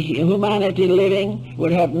 that the humanity living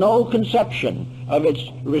would have no conception of its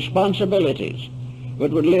responsibilities,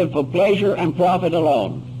 but would live for pleasure and profit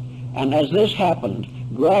alone. And as this happened,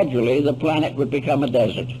 gradually the planet would become a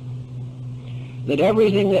desert, that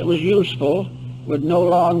everything that was useful would no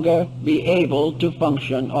longer be able to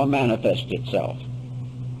function or manifest itself.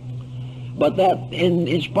 But that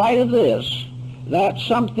in spite of this, that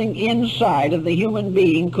something inside of the human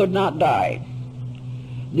being could not die.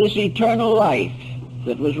 This eternal life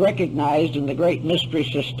that was recognized in the great mystery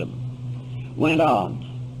system went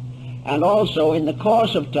on. And also in the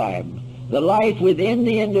course of time, the life within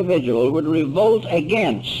the individual would revolt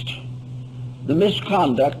against the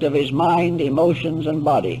misconduct of his mind, emotions, and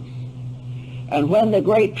body. And when the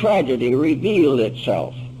great tragedy revealed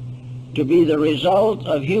itself to be the result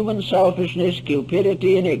of human selfishness,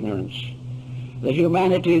 cupidity, and ignorance, the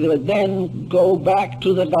humanity would then go back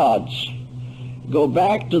to the gods, go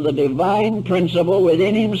back to the divine principle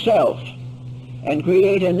within himself, and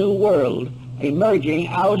create a new world emerging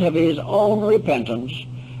out of his own repentance,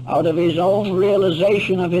 out of his own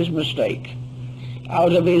realization of his mistake.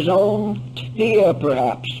 out of his own fear,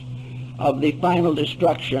 perhaps, of the final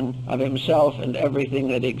destruction of himself and everything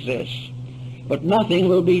that exists. But nothing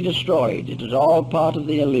will be destroyed. It is all part of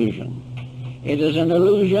the illusion. It is an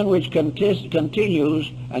illusion which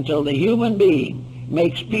continues until the human being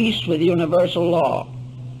makes peace with universal law.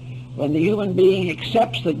 When the human being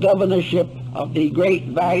accepts the governorship of the great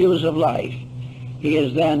values of life, he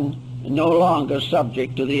is then no longer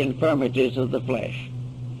subject to the infirmities of the flesh.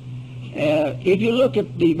 If you look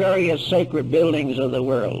at the various sacred buildings of the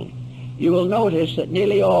world, you will notice that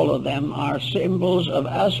nearly all of them are symbols of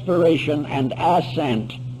aspiration and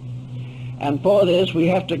ascent. And for this we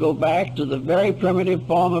have to go back to the very primitive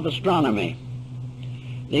form of astronomy.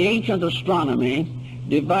 The ancient astronomy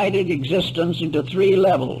divided existence into three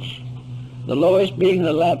levels, the lowest being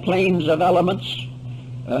the planes of elements,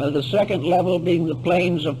 the second level being the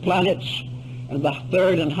planes of planets, and the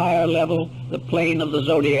third and higher level, the plane of the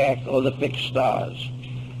zodiac or the fixed stars.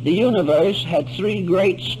 The universe had three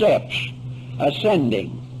great steps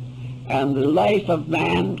ascending, and the life of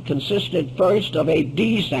man consisted first of a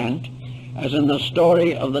descent, as in the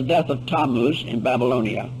story of the death of Tammuz in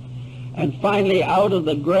Babylonia, and finally out of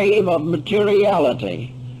the grave of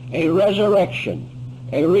materiality, a resurrection,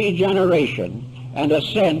 a regeneration, and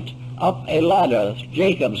ascent up a ladder,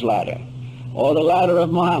 Jacob's ladder, or the ladder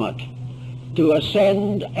of Muhammad, to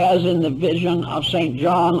ascend, as in the vision of St.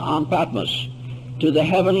 John on Patmos, to the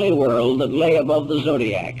heavenly world that lay above the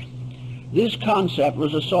zodiac. This concept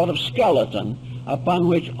was a sort of skeleton upon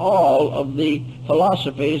which all of the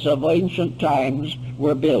philosophies of ancient times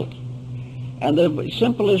were built. And the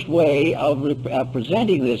simplest way of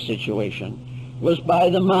presenting this situation was by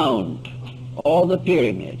the mound, or the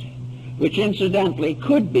pyramid, which incidentally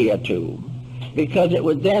could be a tomb, because it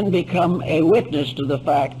would then become a witness to the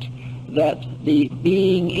fact that the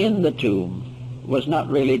being in the tomb was not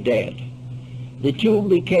really dead. The tomb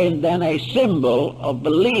became then a symbol of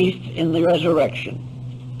belief in the resurrection.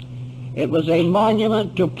 It was a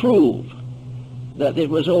monument to prove that it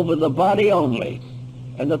was over the body only,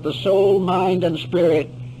 and that the soul, mind, and spirit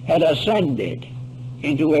had ascended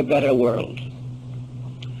into a better world.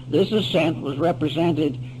 This ascent was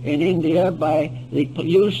represented in India by the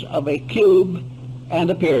use of a cube and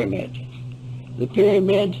a pyramid. The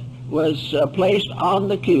pyramid was placed on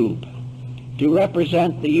the cube to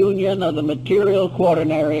represent the union of the material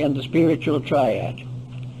quaternary and the spiritual triad.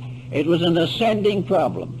 It was an ascending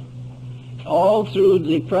problem. All through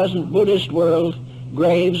the present Buddhist world,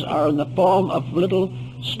 graves are in the form of little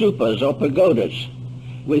stupas or pagodas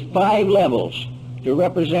with 5 levels to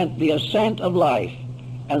represent the ascent of life,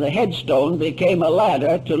 and the headstone became a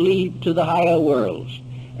ladder to lead to the higher worlds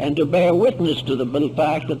and to bear witness to the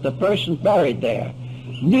fact that the person buried there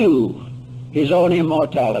knew his own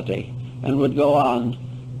immortality and would go on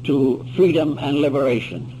to freedom and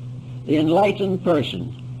liberation. The enlightened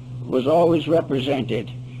person was always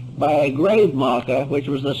represented by a grave marker, which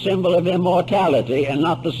was the symbol of immortality and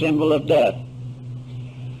not the symbol of death.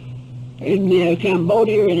 In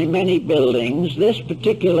Cambodia and in many buildings, this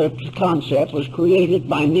particular concept was created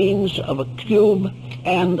by means of a cube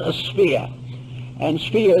and a sphere. And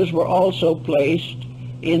spheres were also placed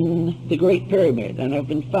in the Great Pyramid and have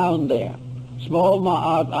been found there. Small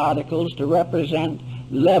articles to represent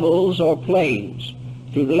levels or planes,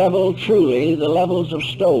 to level truly the levels of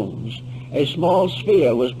stones. A small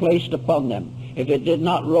sphere was placed upon them. If it did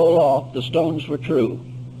not roll off, the stones were true.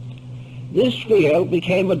 This sphere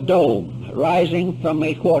became a dome rising from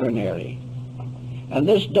a quaternary. And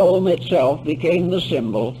this dome itself became the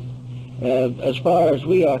symbol, as far as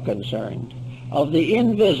we are concerned, of the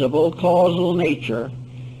invisible causal nature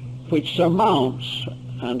which surmounts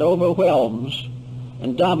and overwhelms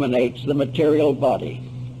and dominates the material body.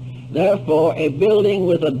 Therefore, a building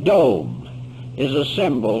with a dome is a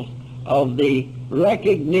symbol of the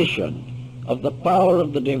recognition of the power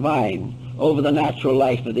of the divine over the natural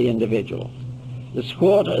life of the individual.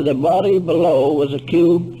 The body below was a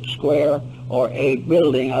cube, square, or a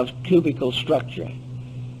building of cubical structure.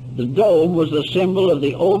 The dome was the symbol of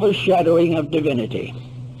the overshadowing of divinity.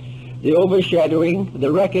 The overshadowing,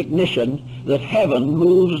 the recognition that heaven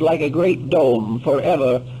moves like a great dome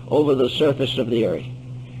forever over the surface of the earth.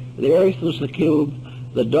 The earth was the cube,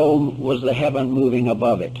 the dome was the heaven moving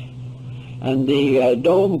above it. And the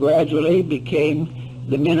dome gradually became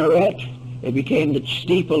the minaret, it became the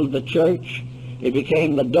steeple of the church, it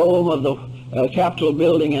became the dome of the Capitol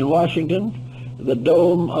building in Washington, the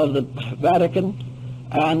dome of the Vatican,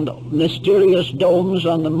 and mysterious domes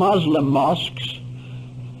on the Muslim mosques,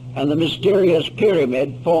 and the mysterious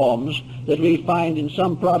pyramid forms that we find in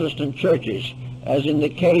some Protestant churches as in the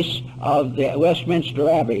case of the Westminster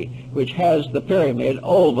Abbey, which has the pyramid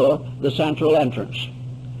over the central entrance.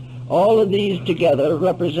 All of these together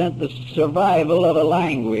represent the survival of a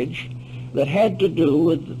language that had to do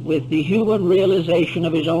with the human realization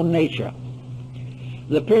of his own nature.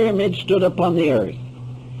 The pyramid stood upon the earth.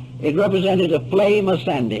 It represented a flame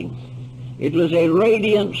ascending. It was a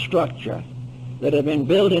radiant structure that had been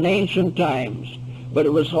built in ancient times, but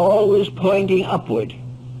it was always pointing upward.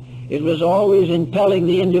 It was always impelling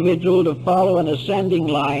the individual to follow an ascending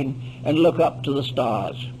line and look up to the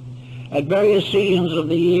stars. At various seasons of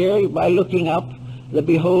the year, by looking up, the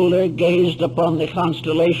beholder gazed upon the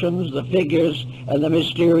constellations, the figures, and the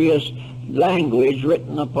mysterious language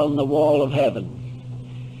written upon the wall of heaven.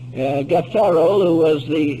 Gaffarel, who was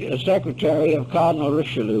the secretary of Cardinal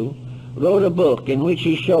Richelieu, wrote a book in which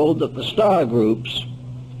he showed that the star groups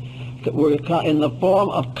were in the form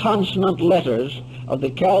of consonant letters of the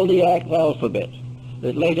Chaldaic alphabet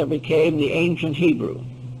that later became the ancient Hebrew.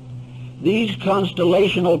 These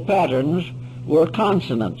constellational patterns were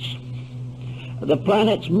consonants. The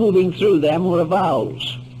planets moving through them were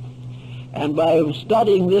vowels. And by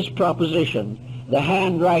studying this proposition, the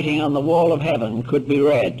handwriting on the wall of heaven could be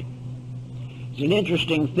read. It's an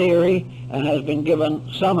interesting theory and has been given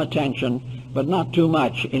some attention, but not too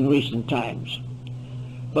much in recent times.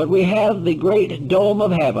 But we have the great dome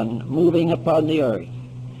of heaven moving upon the earth.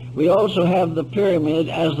 We also have the pyramid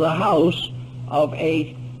as the house of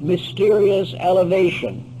a mysterious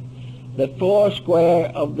elevation, the four square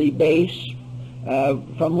of the base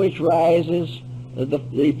from which rises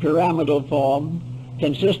the pyramidal form,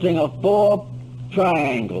 consisting of 4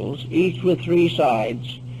 triangles, each with 3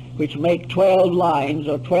 sides, which make 12 lines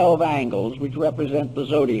or 12 angles, which represent the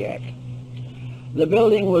zodiac. The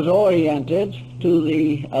building was oriented to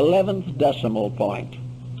the 11th decimal point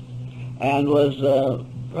and was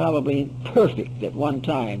probably perfect at one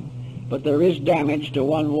time, but there is damage to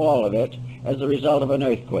one wall of it as a result of an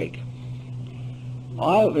earthquake.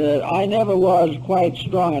 I never was quite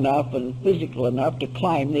strong enough and physical enough to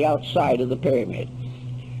climb the outside of the pyramid.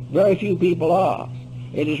 Very few people are.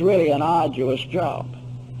 It is really an arduous job.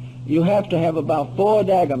 You have to have about 4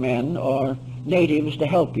 daggermen or natives to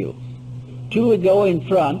help you. 2 would go in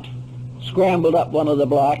front, scrambled up one of the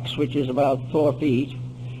blocks, which is about 4 feet,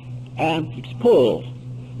 and pull.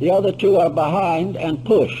 The other 2 are behind and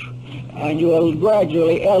push, and you are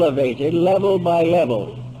gradually elevated level by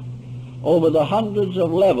level over the hundreds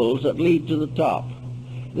of levels that lead to the top.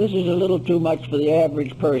 This is a little too much for the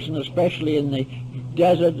average person, especially in the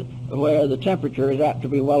desert where the temperature is apt to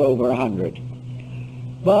be well over 100.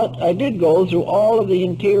 But I did go through all of the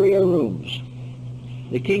interior rooms,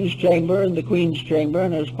 the King's Chamber and the Queen's Chamber,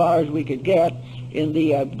 and as far as we could get in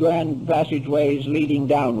the grand passageways leading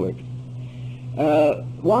downward.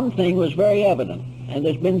 One thing was very evident, and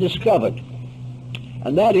has been discovered,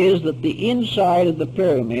 and that is that the inside of the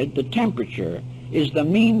pyramid, the temperature, is the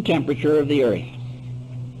mean temperature of the earth.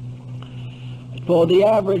 For the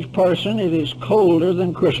average person, it is colder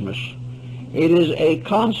than Christmas. It is a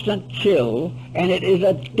constant chill, and it is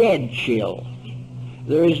a dead chill.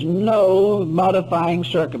 There is no modifying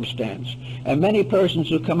circumstance. And many persons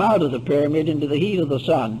who come out of the pyramid into the heat of the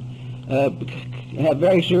sun have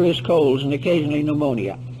very serious colds and occasionally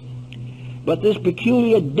pneumonia. But this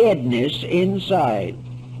peculiar deadness inside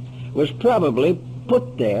was probably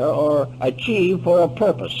put there or achieved for a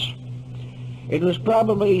purpose. It was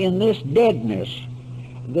probably in this deadness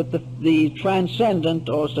that the transcendent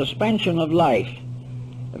or suspension of life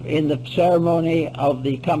in the ceremony of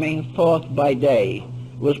the coming forth by day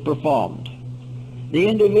was performed. The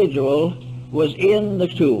individual was in the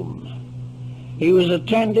tomb. He was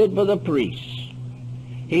attended by the priests.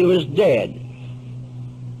 He was dead.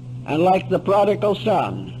 And like the prodigal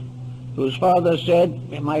son, whose father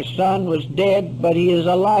said, "My son was dead, but he is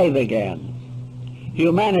alive again."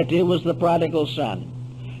 Humanity was the prodigal son.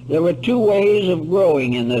 There were 2 ways of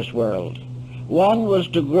growing in this world. One was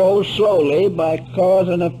to grow slowly by cause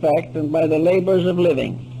and effect and by the labors of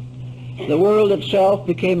living. The world itself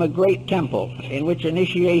became a great temple in which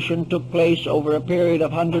initiation took place over a period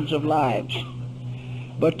of hundreds of lives.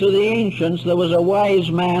 But to the ancients there was a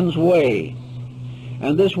wise man's way,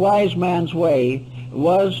 and this wise man's way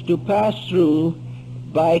was to pass through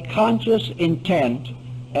by conscious intent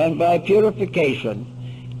and by purification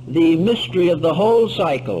the mystery of the whole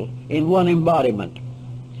cycle in one embodiment.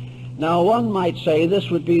 Now one might say this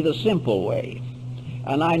would be the simple way,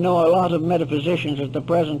 and I know a lot of metaphysicians at the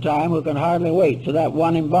present time who can hardly wait for that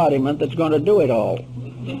one embodiment that's going to do it all.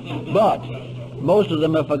 But most of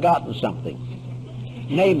them have forgotten something,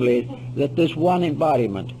 namely that this one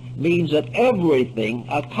embodiment means that everything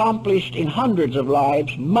accomplished in hundreds of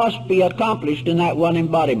lives must be accomplished in that one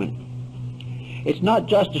embodiment. It's not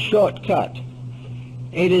just a shortcut.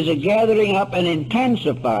 It is a gathering up and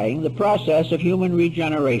intensifying the process of human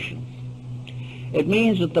regeneration. It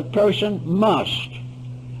means that the person must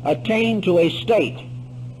attain to a state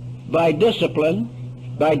by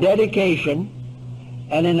discipline, by dedication,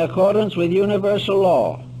 and in accordance with universal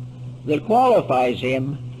law that qualifies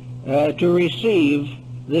him to receive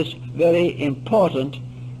this very important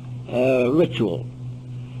ritual.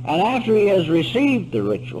 And after he has received the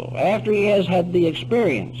ritual, after he has had the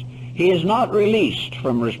experience, he is not released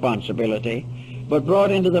from responsibility, but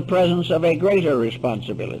brought into the presence of a greater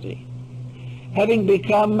responsibility. Having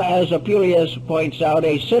become, as Apuleius points out,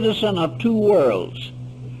 a citizen of two worlds,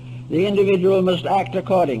 the individual must act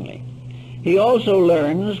accordingly. He also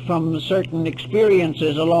learns from certain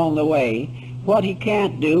experiences along the way what he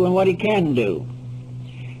can't do and what he can do.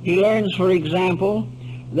 He learns, for example,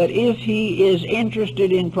 that if he is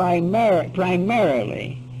interested in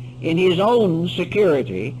primarily in his own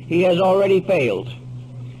security, he has already failed.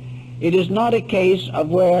 It is not a case of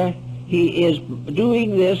where he is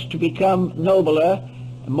doing this to become nobler,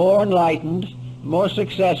 more enlightened, more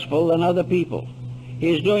successful than other people.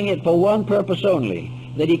 He is doing it for one purpose only,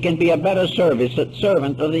 that he can be a better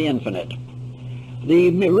servant of the infinite.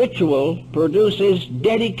 The ritual produces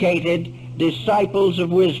dedicated disciples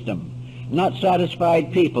of wisdom, not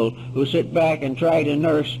satisfied people who sit back and try to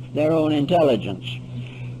nurse their own intelligence.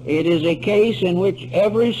 It is a case in which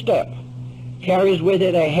every step carries with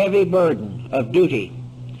it a heavy burden of duty,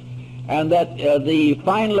 and that the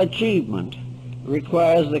final achievement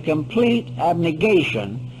requires the complete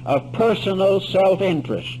abnegation of personal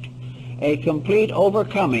self-interest, a complete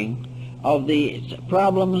overcoming of the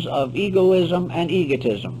problems of egoism and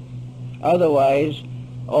egotism. Otherwise,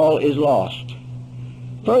 all is lost.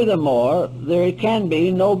 Furthermore, there can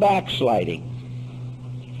be no backsliding,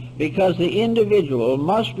 because the individual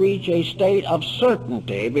must reach a state of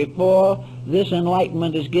certainty before this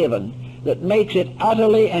enlightenment is given that makes it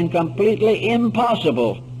utterly and completely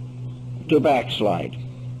impossible to backslide.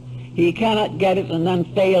 He cannot get it and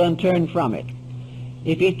then fail and turn from it.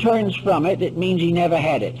 If he turns from it, it means he never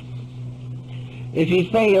had it. If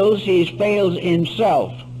he fails, he fails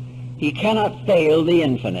himself. He cannot fail the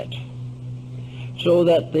infinite. So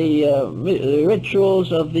that the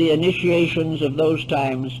rituals of the initiations of those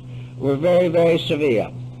times were very, very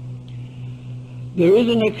severe. There is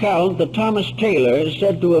an account that Thomas Taylor is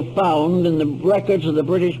said to have found in the records of the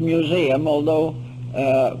British Museum, although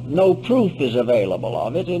no proof is available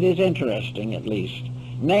of it. It is interesting, at least.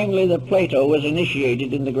 Namely, that Plato was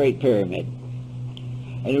initiated in the Great Pyramid.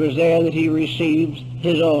 And it was there that he received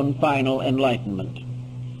his own final enlightenment.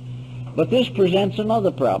 But this presents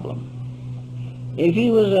another problem. If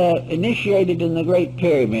he was initiated in the Great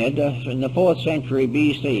Pyramid in the 4th century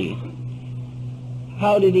B.C.,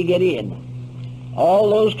 how did he get in? All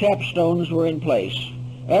those capstones were in place.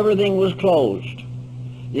 Everything was closed.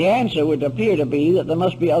 The answer would appear to be that there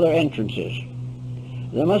must be other entrances.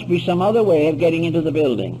 There must be some other way of getting into the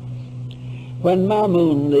building. When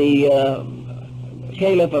Mamun, the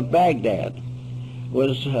Caliph of Baghdad,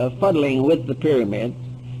 was fuddling with the pyramid,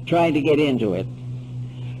 trying to get into it,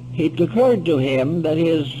 it occurred to him that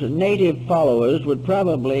his native followers would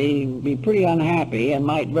probably be pretty unhappy and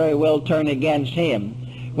might very well turn against him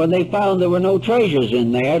when they found there were no treasures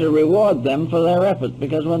in there to reward them for their effort,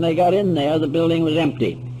 because when they got in there, the building was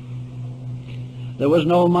empty. There was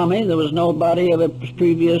no mummy, there was no body of a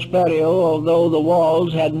previous pharaoh, although the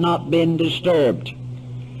walls had not been disturbed.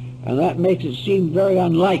 And that makes it seem very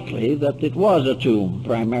unlikely that it was a tomb,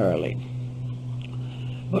 primarily.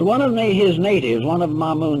 But one of his natives, one of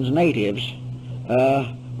Mamun's natives,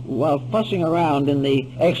 while fussing around in the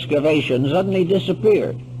excavation, suddenly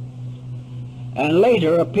disappeared, and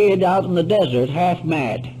later appeared out in the desert half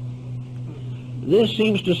mad. This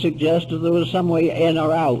seems to suggest that there was some way in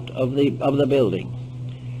or out of the building.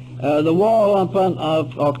 The wall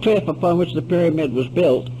or cliff upon which the pyramid was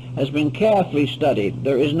built has been carefully studied.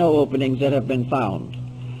 There is no openings that have been found.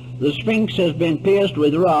 The Sphinx has been pierced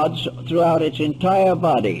with rods throughout its entire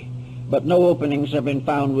body, but no openings have been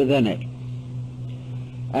found within it.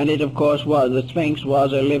 And it, of course, the Sphinx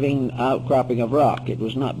was a living outcropping of rock. It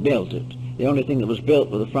was not built. The only thing that was built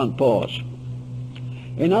were the front paws.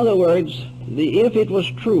 In other words, if it was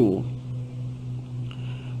true,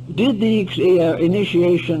 did the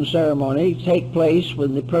initiation ceremony take place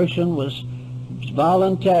when the person was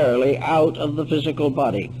voluntarily out of the physical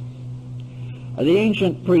body? The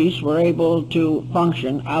ancient priests were able to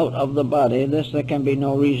function out of the body. This there can be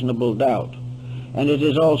no reasonable doubt. and it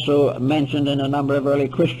is also mentioned in a number of early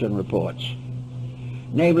Christian reports.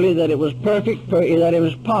 Namely, that it was that it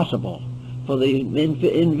was possible for the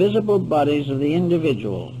invisible bodies of the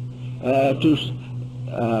individual to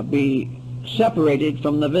be separated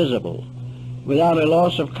from the visible without a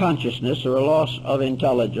loss of consciousness or a loss of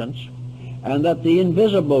intelligence, and that the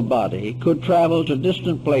invisible body could travel to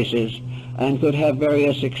distant places and could have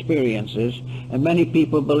various experiences. And many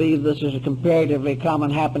people believe this is a comparatively common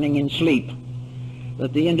happening in sleep,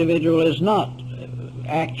 that the individual is not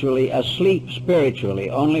actually asleep spiritually,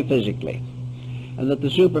 only physically, and that the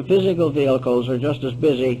superphysical vehicles are just as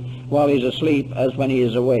busy while he's asleep as when he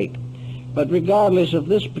is awake. But regardless of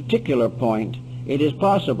this particular point, it is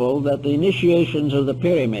possible that the initiations of the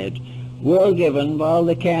pyramid were given while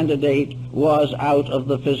the candidate was out of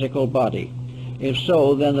the physical body. If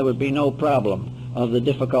so, then there would be no problem of the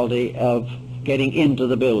difficulty of getting into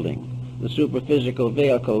the building. The superphysical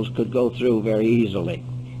vehicles could go through very easily.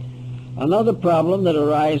 Another problem that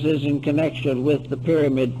arises in connection with the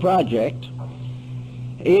pyramid project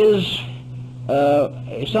is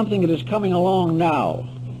something that is coming along now,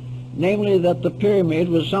 namely that the pyramid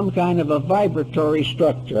was some kind of a vibratory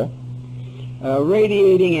structure,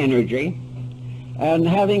 radiating energy and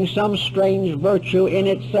having some strange virtue in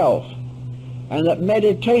itself, and that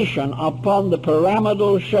meditation upon the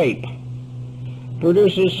pyramidal shape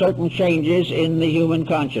produces certain changes in the human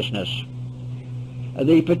consciousness.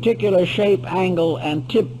 The particular shape, angle, and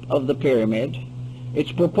tip of the pyramid,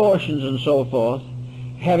 its proportions and so forth,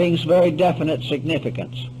 having very definite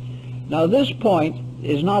significance. Now, this point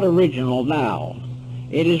is not original now.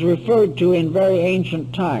 It is referred to in very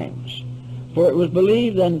ancient times, for it was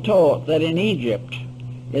believed and taught that in Egypt,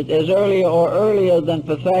 as earlier than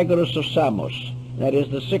Pythagoras of Samos, that is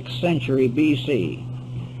the 6th century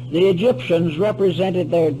BC, the Egyptians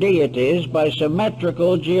represented their deities by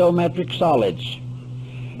symmetrical geometric solids,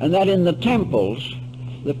 and that in the temples,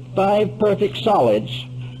 the 5 perfect solids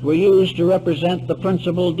were used to represent the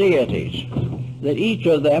principal deities, that each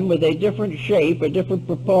of them with a different shape, a different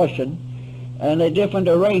proportion, and a different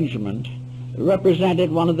arrangement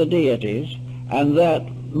represented one of the deities, and that,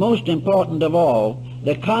 most important of all,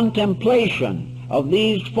 the contemplation of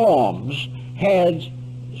these forms had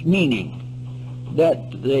meaning,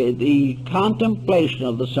 that the contemplation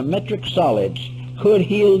of the symmetric solids could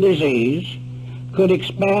heal disease, could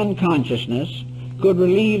expand consciousness, could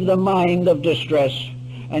relieve the mind of distress,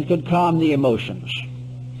 and could calm the emotions.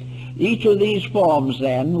 Each of these forms,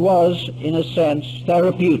 then, was, in a sense,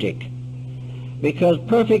 therapeutic, because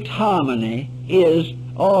perfect harmony is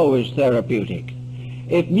always therapeutic.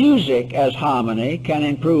 If music as harmony can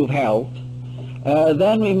improve health,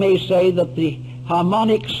 then we may say that the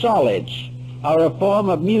harmonic solids are a form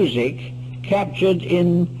of music captured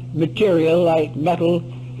in material like metal,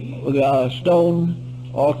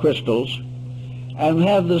 stone, or crystals, and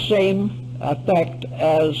have the same effect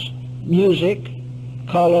as music,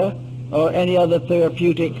 color, or any other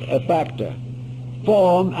therapeutic factor.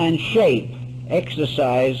 Form and shape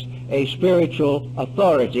exercise a spiritual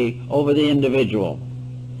authority over the individual.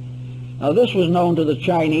 Now, this was known to the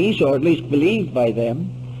Chinese, or at least believed by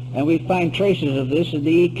them, and we find traces of this in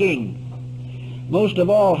the I Ching. Most of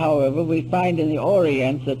all, however, we find in the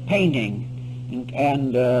Orient that painting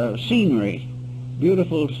and scenery,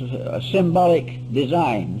 beautiful symbolic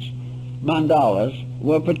designs, mandalas,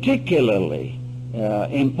 were particularly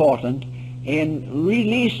important in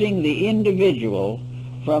releasing the individual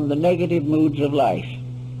from the negative moods of life,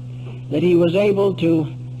 that he was able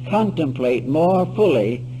to contemplate more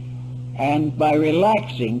fully, and by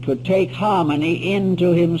relaxing could take harmony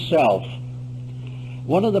into himself.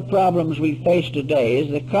 One of the problems we face today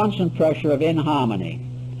is the constant pressure of inharmony.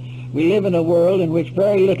 We live in a world in which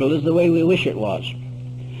very little is the way we wish it was.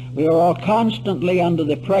 We are all constantly under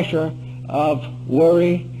the pressure of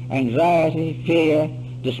worry, anxiety, fear,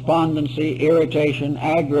 despondency, irritation,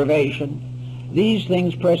 aggravation. These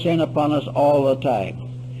things press in upon us all the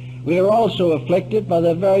time. We are also afflicted by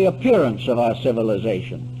the very appearance of our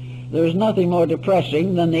civilization. There is nothing more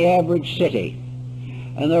depressing than the average city,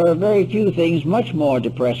 and there are very few things much more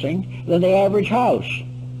depressing than the average house,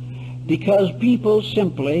 because people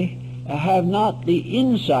simply have not the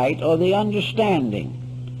insight or the understanding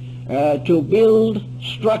to build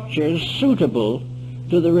structures suitable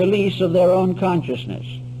to the release of their own consciousness.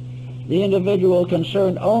 The individual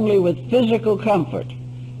concerned only with physical comfort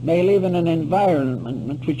may live in an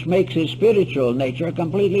environment which makes his spiritual nature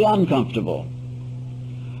completely uncomfortable.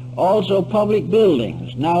 Also, public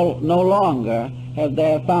buildings now no longer have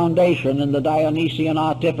their foundation in the Dionysian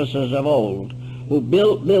artificers of old, who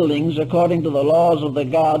built buildings according to the laws of the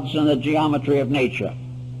gods and the geometry of nature.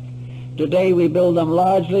 Today we build them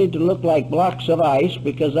largely to look like blocks of ice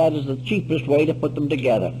because that is the cheapest way to put them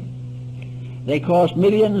together. They cost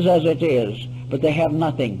millions as it is, but they have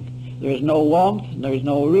nothing. There is no warmth, there is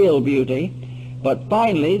no real beauty. But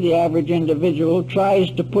finally, the average individual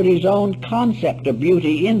tries to put his own concept of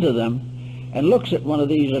beauty into them and looks at one of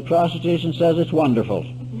these atrocities and says it's wonderful.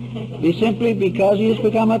 Simply because he has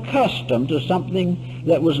become accustomed to something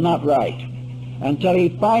that was not right, until he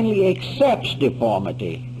finally accepts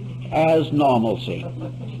deformity as normalcy.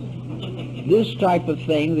 This type of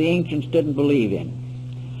thing the ancients didn't believe in.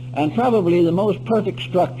 And probably the most perfect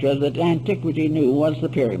structure that antiquity knew was the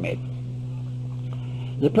pyramid.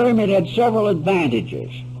 The pyramid had several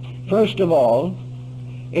advantages. First of all,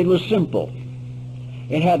 it was simple.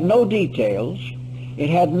 It had no details. It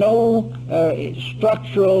had no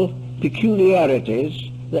structural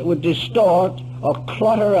peculiarities that would distort or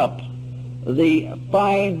clutter up the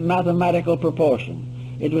fine mathematical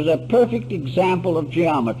proportion. It was a perfect example of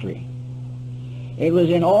geometry. It was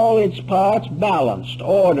in all its parts balanced,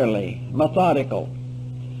 orderly, methodical.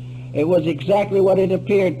 It was exactly what it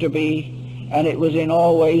appeared to be, and it was in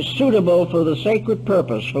all ways suitable for the sacred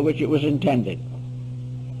purpose for which it was intended.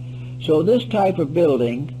 So this type of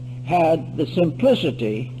building had the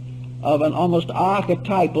simplicity of an almost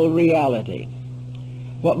archetypal reality.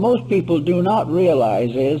 What most people do not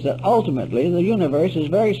realize is that ultimately the universe is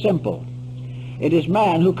very simple. It is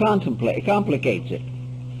man who complicates it.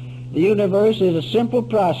 The universe is a simple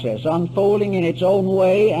process unfolding in its own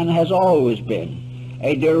way and has always been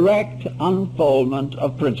a direct unfoldment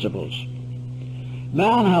of principles.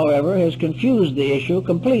 Man, however, has confused the issue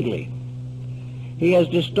completely. He has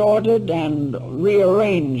distorted and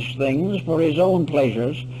rearranged things for his own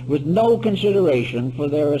pleasures with no consideration for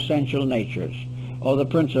their essential natures or the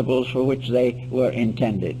principles for which they were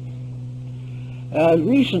intended.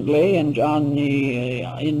 Recently, in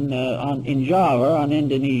Java, in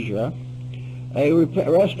Indonesia, a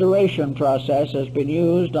restoration process has been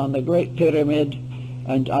used on the Great Pyramid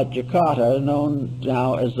at Jakarta, known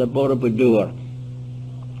now as the Borobudur.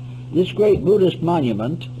 This great Buddhist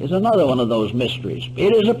monument is another one of those mysteries.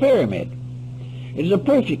 It is a pyramid. It is a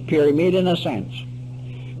perfect pyramid in a sense,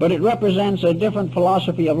 but it represents a different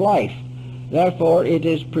philosophy of life. Therefore, it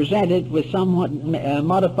is presented with somewhat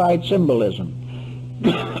modified symbolism.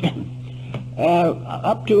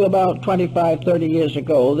 Up to about 25, 30 years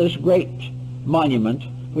ago, this great monument,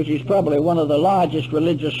 which is probably one of the largest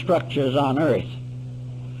religious structures on earth,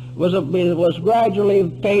 was gradually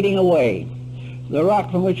fading away. The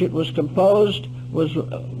rock from which it was composed was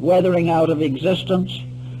weathering out of existence.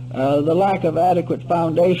 The lack of adequate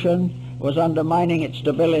foundation was undermining its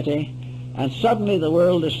stability, and suddenly the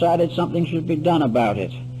world decided something should be done about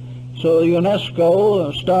it. So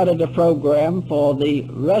UNESCO started a program for the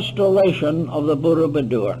restoration of the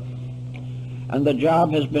Borobudur. And the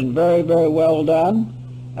job has been very, very well done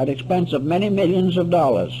at expense of many millions of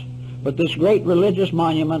dollars. But this great religious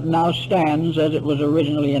monument now stands as it was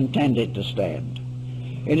originally intended to stand.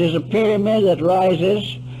 It is a pyramid that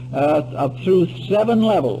rises up through 7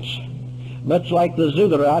 levels, much like the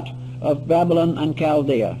ziggurat of Babylon and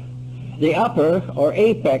Chaldea. The upper or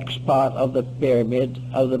apex part of the pyramid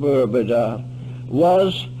of the Borobudur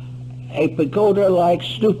was a pagoda-like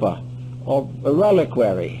stupa or a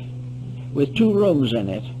reliquary with 2 rooms in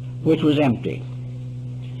it, which was empty.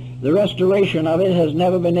 The restoration of it has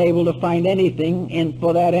never been able to find anything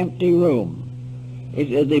for that empty room.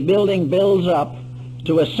 The building builds up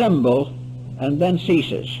to a symbol and then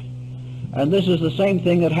ceases. And this is the same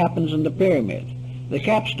thing that happens in the pyramid. The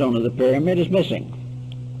capstone of the pyramid is missing.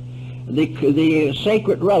 The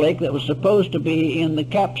sacred relic that was supposed to be in the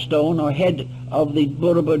capstone or head of the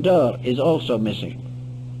Borobudur is also missing.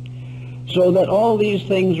 So that all these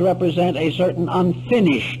things represent a certain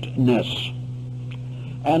unfinishedness.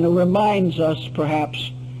 And it reminds us,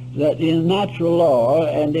 perhaps, that in natural law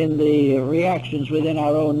and in the reactions within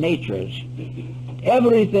our own natures,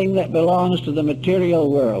 everything that belongs to the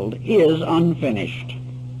material world is unfinished.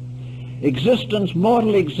 Existence,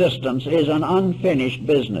 mortal existence, is an unfinished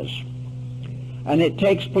business. And it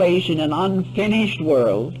takes place in an unfinished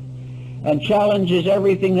world and challenges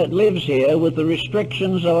everything that lives here with the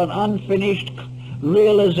restrictions of an unfinished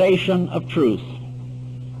realization of truth.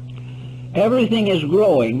 Everything is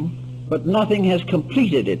growing, but nothing has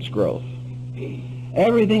completed its growth.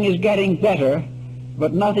 Everything is getting better,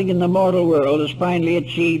 but nothing in the mortal world has finally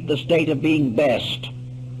achieved the state of being best.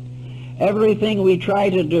 Everything we try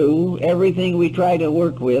to do, everything we try to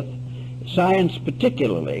work with, science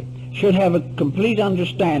particularly, should have a complete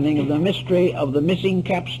understanding of the mystery of the missing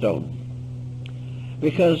capstone,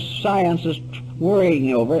 because science is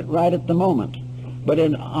worrying over it right at the moment. but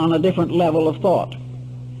on a different level of thought.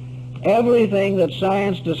 Everything that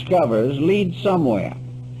science discovers leads somewhere,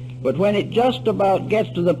 but when it just about gets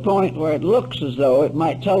to the point where it looks as though it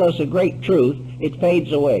might tell us a great truth, it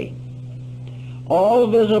fades away. All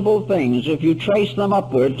visible things, if you trace them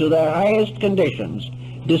upward to their highest conditions,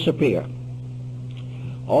 disappear.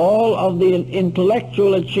 All of the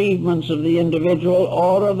intellectual achievements of the individual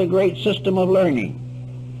or of the great system of learning,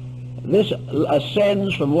 this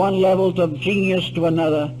ascends from one level of genius to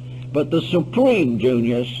another, but the supreme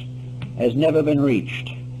genius has never been reached.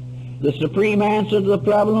 The supreme answer to the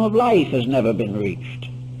problem of life has never been reached.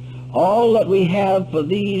 All that we have for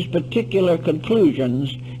these particular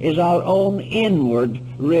conclusions is our own inward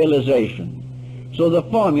realization. So the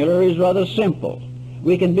formula is rather simple.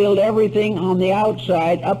 We can build everything on the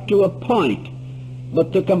outside up to a point,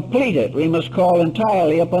 but to complete it we must call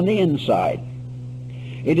entirely upon the inside.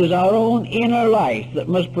 It is our own inner life that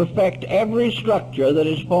must perfect every structure that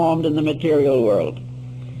is formed in the material world.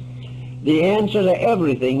 The answer to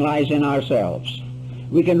everything lies in ourselves.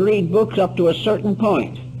 We can read books up to a certain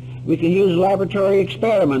point. We can use laboratory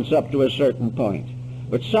experiments up to a certain point.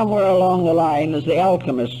 But somewhere along the line, as the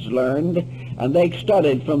alchemists learned, and they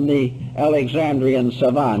studied from the Alexandrian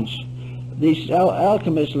savants, these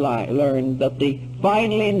alchemists learned that the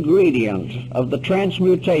final ingredient of the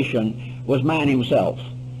transmutation was man himself,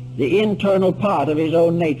 the internal part of his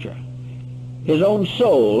own nature. His own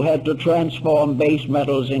soul had to transform base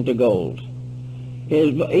metals into gold.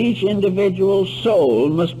 Each individual soul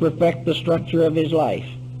must perfect the structure of his life.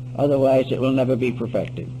 Otherwise it will never be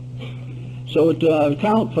perfected. So to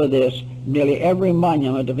account for this, nearly every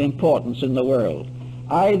monument of importance in the world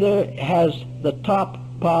either has the top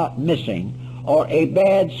part missing or a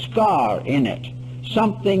bad scar in it,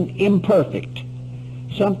 something imperfect,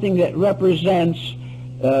 something that represents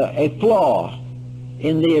a flaw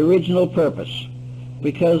in the original purpose,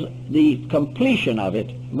 because the completion of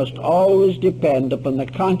it must always depend upon the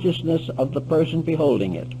consciousness of the person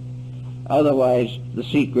beholding it. Otherwise, the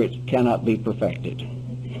secret cannot be perfected.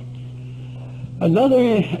 Another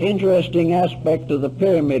interesting aspect of the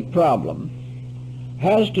pyramid problem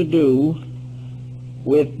has to do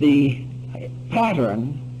with the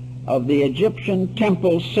pattern of the Egyptian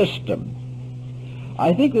temple system.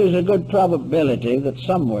 I think there's a good probability that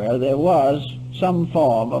somewhere there was some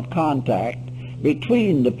form of contact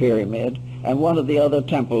between the pyramid and one of the other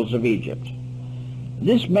temples of Egypt.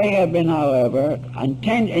 This may have been, however,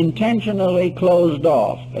 intentionally closed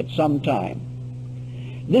off at some time.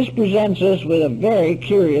 This presents us with a very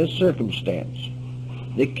curious circumstance.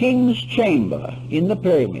 The king's chamber in the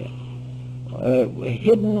pyramid,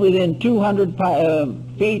 hidden within 200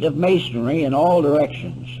 feet of masonry in all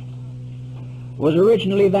directions, was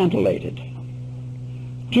originally ventilated.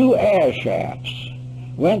 2 air shafts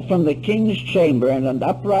went from the king's chamber in an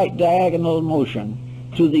upright diagonal motion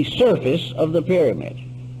to the surface of the pyramid.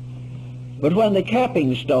 But when the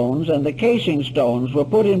capping stones and the casing stones were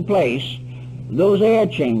put in place, those air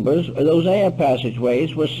chambers, or those air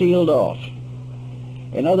passageways, were sealed off.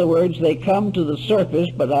 In other words, they come to the surface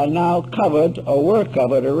but are now covered, or were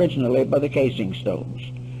covered originally, by the casing stones.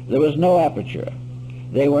 There was no aperture.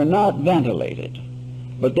 They were not ventilated,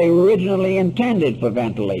 but they were originally intended for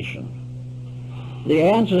ventilation. The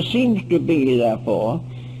answer seems to be, therefore,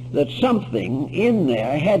 that something in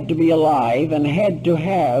there had to be alive and had to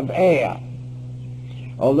have air,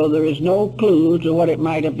 although there is no clue to what it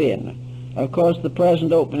might have been. Of course, the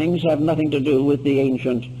present openings have nothing to do with the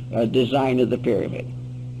ancient design of the pyramid.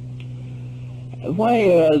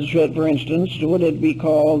 Why, for instance, would it be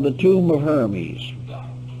called the tomb of Hermes?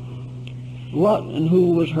 What and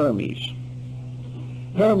who was Hermes?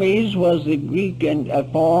 Hermes was the Greek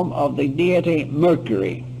form of the deity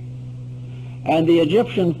Mercury, and the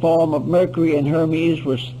Egyptian form of Mercury and Hermes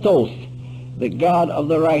was Thoth, the god of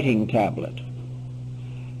the writing tablet.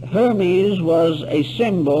 Hermes was a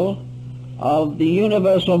symbol of the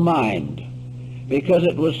universal mind, because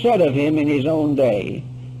it was said of him in his own day,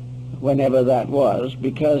 whenever that was,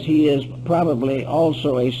 because he is probably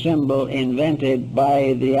also a symbol invented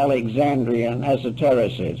by the Alexandrian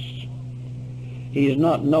esotericists. He is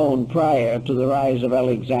not known prior to the rise of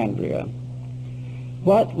Alexandria.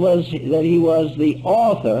 What was that he was the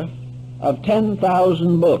author of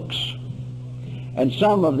 10,000 books, and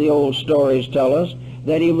some of the old stories tell us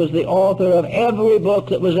that he was the author of every book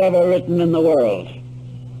that was ever written in the world.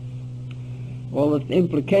 Well, the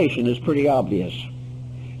implication is pretty obvious,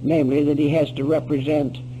 namely that he has to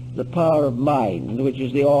represent the power of mind, which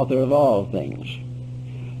is the author of all things.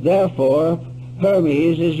 Therefore,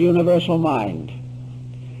 Hermes is universal mind.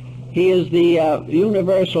 He is the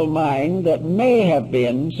universal mind that may have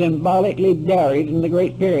been symbolically buried in the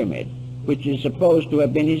Great Pyramid, which is supposed to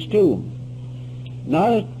have been his tomb.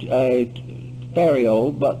 Not a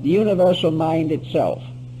burial, but the universal mind itself,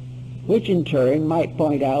 which in turn might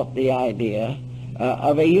point out the idea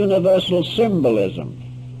of a universal symbolism,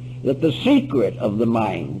 that the secret of the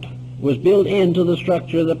mind was built into the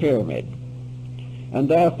structure of the pyramid, and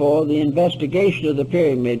therefore the investigation of the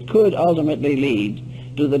pyramid could ultimately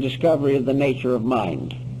lead to the discovery of the nature of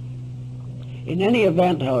mind. In any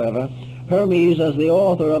event, however, Hermes, as the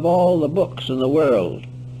author of all the books in the world,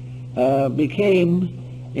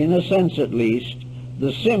 became, in a sense at least,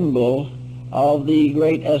 the symbol of the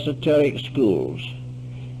great esoteric schools.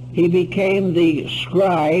 He became the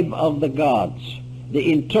scribe of the gods,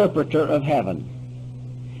 the interpreter of heaven.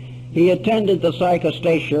 He attended the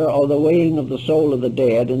psychostasia, or the weighing of the soul of the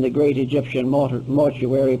dead, in the great Egyptian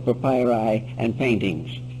mortuary papyri and paintings.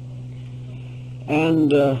 And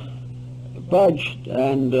Budge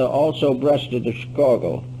and also Breasted of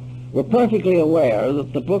Chicago were perfectly aware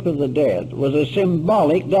that the Book of the Dead was a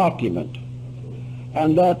symbolic document,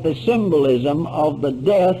 and that the symbolism of the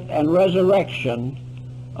death and resurrection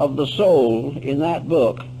of the soul in that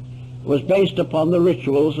book was based upon the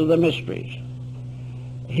rituals of the mysteries.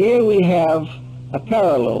 Here we have a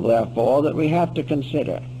parallel, therefore, that we have to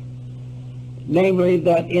consider, namely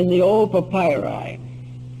that in the old papyri,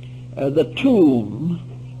 the tomb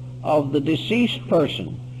of the deceased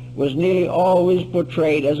person was nearly always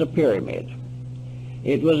portrayed as a pyramid.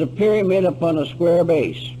 It was a pyramid upon a square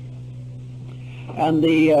base, and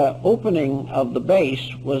the opening of the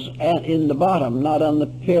base was in the bottom, not on the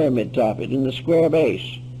pyramid top, but in the square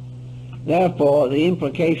base. Therefore, the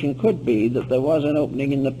implication could be that there was an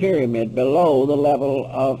opening in the pyramid below the level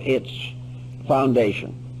of its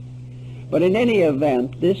foundation. But in any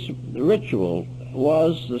event, this ritual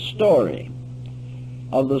was the story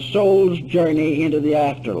of the soul's journey into the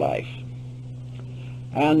afterlife,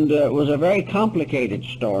 and was a very complicated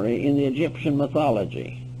story in the Egyptian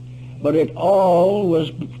mythology. But it all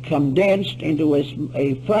was condensed into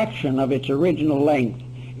a fraction of its original length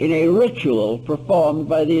in a ritual performed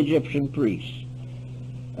by the Egyptian priests.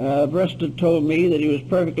 Breasted told me that he was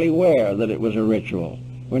perfectly aware that it was a ritual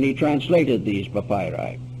when he translated these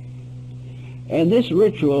papyri. And this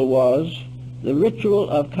ritual was the ritual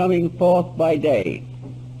of coming forth by day.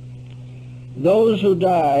 Those who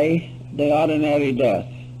die the ordinary death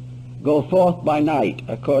go forth by night,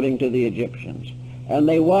 according to the Egyptians, and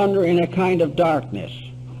they wander in a kind of darkness,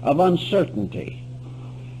 of uncertainty.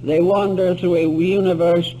 They wander through a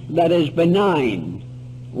universe that is benign,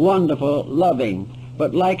 wonderful, loving,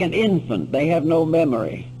 but like an infant, they have no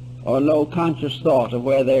memory or no conscious thought of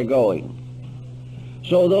where they're going.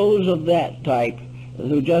 So those of that type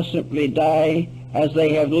who just simply die as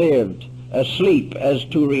they have lived, asleep as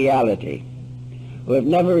to reality, who have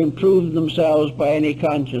never improved themselves by any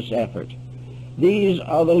conscious effort, these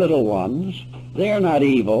are the little ones. They're not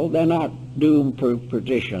evil, they're not doomed for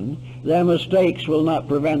perdition. Their mistakes will not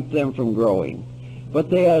prevent them from growing, but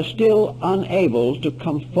they are still unable to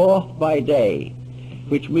come forth by day,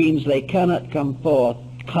 which means they cannot come forth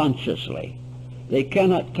consciously. They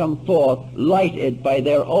cannot come forth lighted by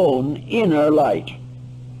their own inner light.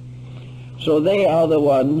 So they are the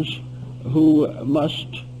ones who must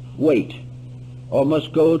wait, or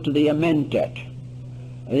must go to the Amentet.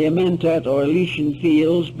 The Amentet, or Elysian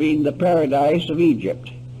fields, being the paradise of Egypt.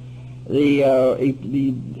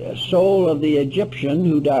 The soul of the Egyptian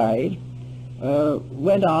who died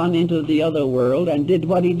went on into the other world and did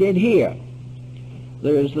what he did here.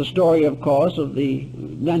 There is the story, of course, of the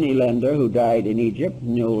moneylender who died in Egypt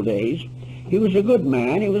in the old days. He was a good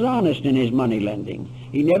man. He was honest in his money lending.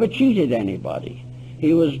 He never cheated anybody.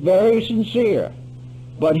 He was very sincere,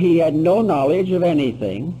 but he had no knowledge of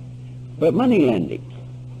anything but money lending.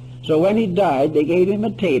 So when he died, they gave him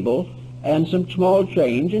a table and some small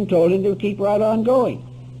change and told him to keep right on going.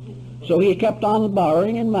 So he kept on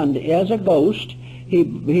borrowing and money. As a ghost, he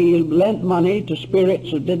lent money to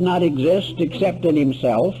spirits who did not exist except in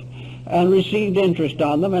himself, and received interest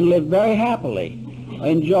on them and lived very happily,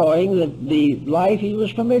 enjoying the life he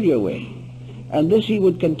was familiar with. And this he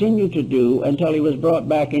would continue to do until he was brought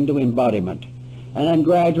back into embodiment. And then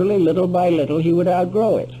gradually, little by little, he would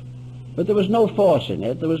outgrow it. But there was no force in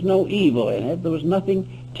it, there was no evil in it, there was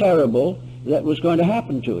nothing terrible that was going to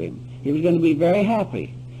happen to him. He was going to be very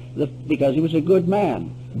happy because he was a good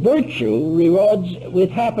man. Virtue rewards with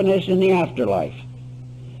happiness in the afterlife.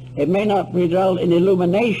 It may not result in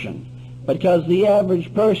illumination, because the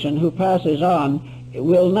average person who passes on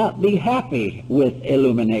will not be happy with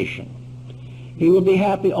illumination. He will be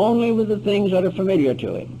happy only with the things that are familiar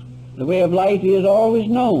to him. The way of life he has always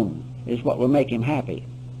known is what will make him happy.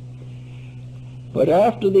 But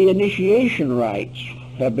after the initiation rites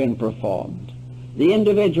have been performed, the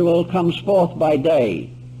individual comes forth by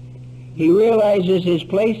day. He realizes his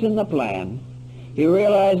place in the plan. He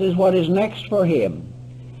realizes what is next for him.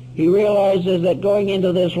 He realizes that going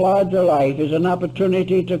into this larger life is an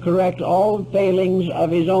opportunity to correct all failings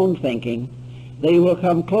of his own thinking. They will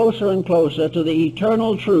come closer and closer to the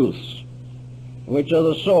eternal truths, which are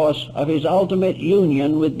the source of his ultimate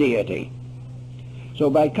union with deity. So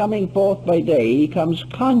by coming forth by day, he comes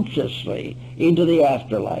consciously into the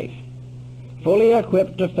afterlife, fully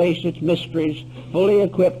equipped to face its mysteries, fully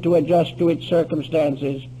equipped to adjust to its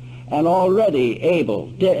circumstances, and already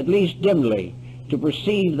able, at least dimly, to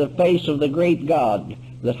perceive the face of the great God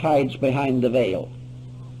that hides behind the veil.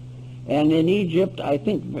 And in Egypt, I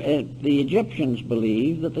think the Egyptians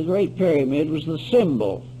believed that the Great Pyramid was the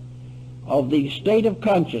symbol of the state of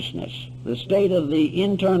consciousness, the state of the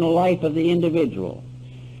internal life of the individual,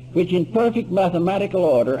 which in perfect mathematical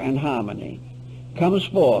order and harmony comes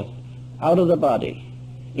forth out of the body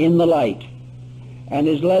in the light and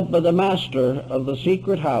is led by the master of the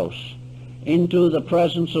secret house into the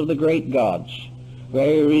presence of the great gods,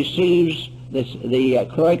 where he receives the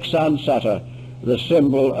Kroixan Sata, the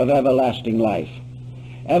symbol of everlasting life.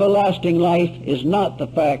 Everlasting life is not the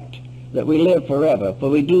fact that we live forever, for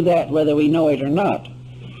we do that whether we know it or not.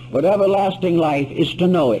 But everlasting life is to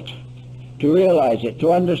know it, to realize it,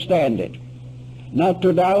 to understand it, not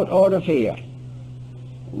to doubt or to fear.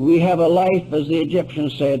 We have a life, as the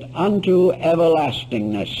Egyptians said, unto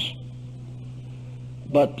everlastingness.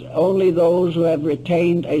 But only those who have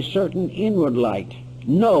retained a certain inward light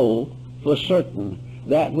know for certain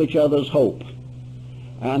that which others hope.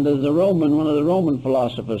 And as one of the Roman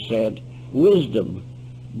philosophers said, wisdom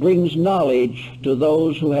brings knowledge to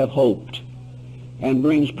those who have hoped, and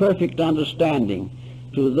brings perfect understanding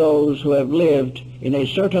to those who have lived in a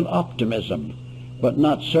certain optimism, but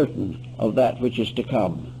not certain of that which is to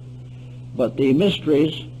come. But the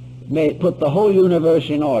mysteries may put the whole universe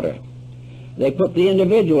in order. They put the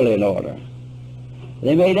individual in order.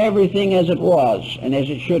 They made everything as it was and as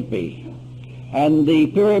it should be. And the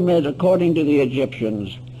pyramid, according to the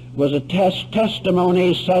Egyptians, was a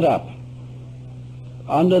testimony set up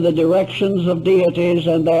under the directions of deities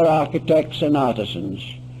and their architects and artisans,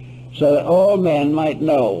 so that all men might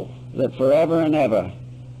know that forever and ever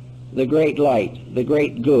the great light, the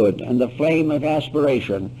great good, and the flame of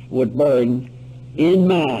aspiration would burn in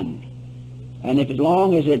man. And if as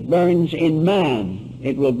long as it burns in man,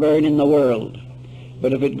 it will burn in the world.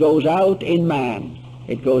 But if it goes out in man,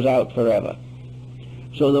 it goes out forever.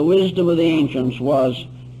 So the wisdom of the ancients was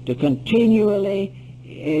to continually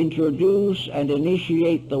introduce and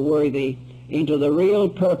initiate the worthy into the real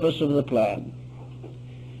purpose of the plan,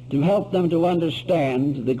 to help them to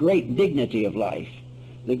understand the great dignity of life,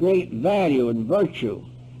 the great value and virtue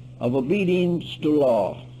of obedience to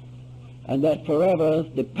law, and that forever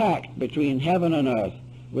the pact between heaven and earth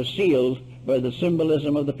was sealed by the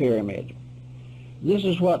symbolism of the pyramid. This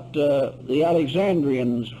is what the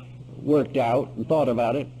Alexandrians worked out and thought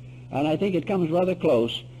about it, and I think it comes rather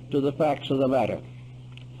close to the facts of the matter.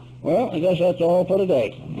 Well, I guess that's all for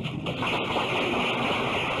today.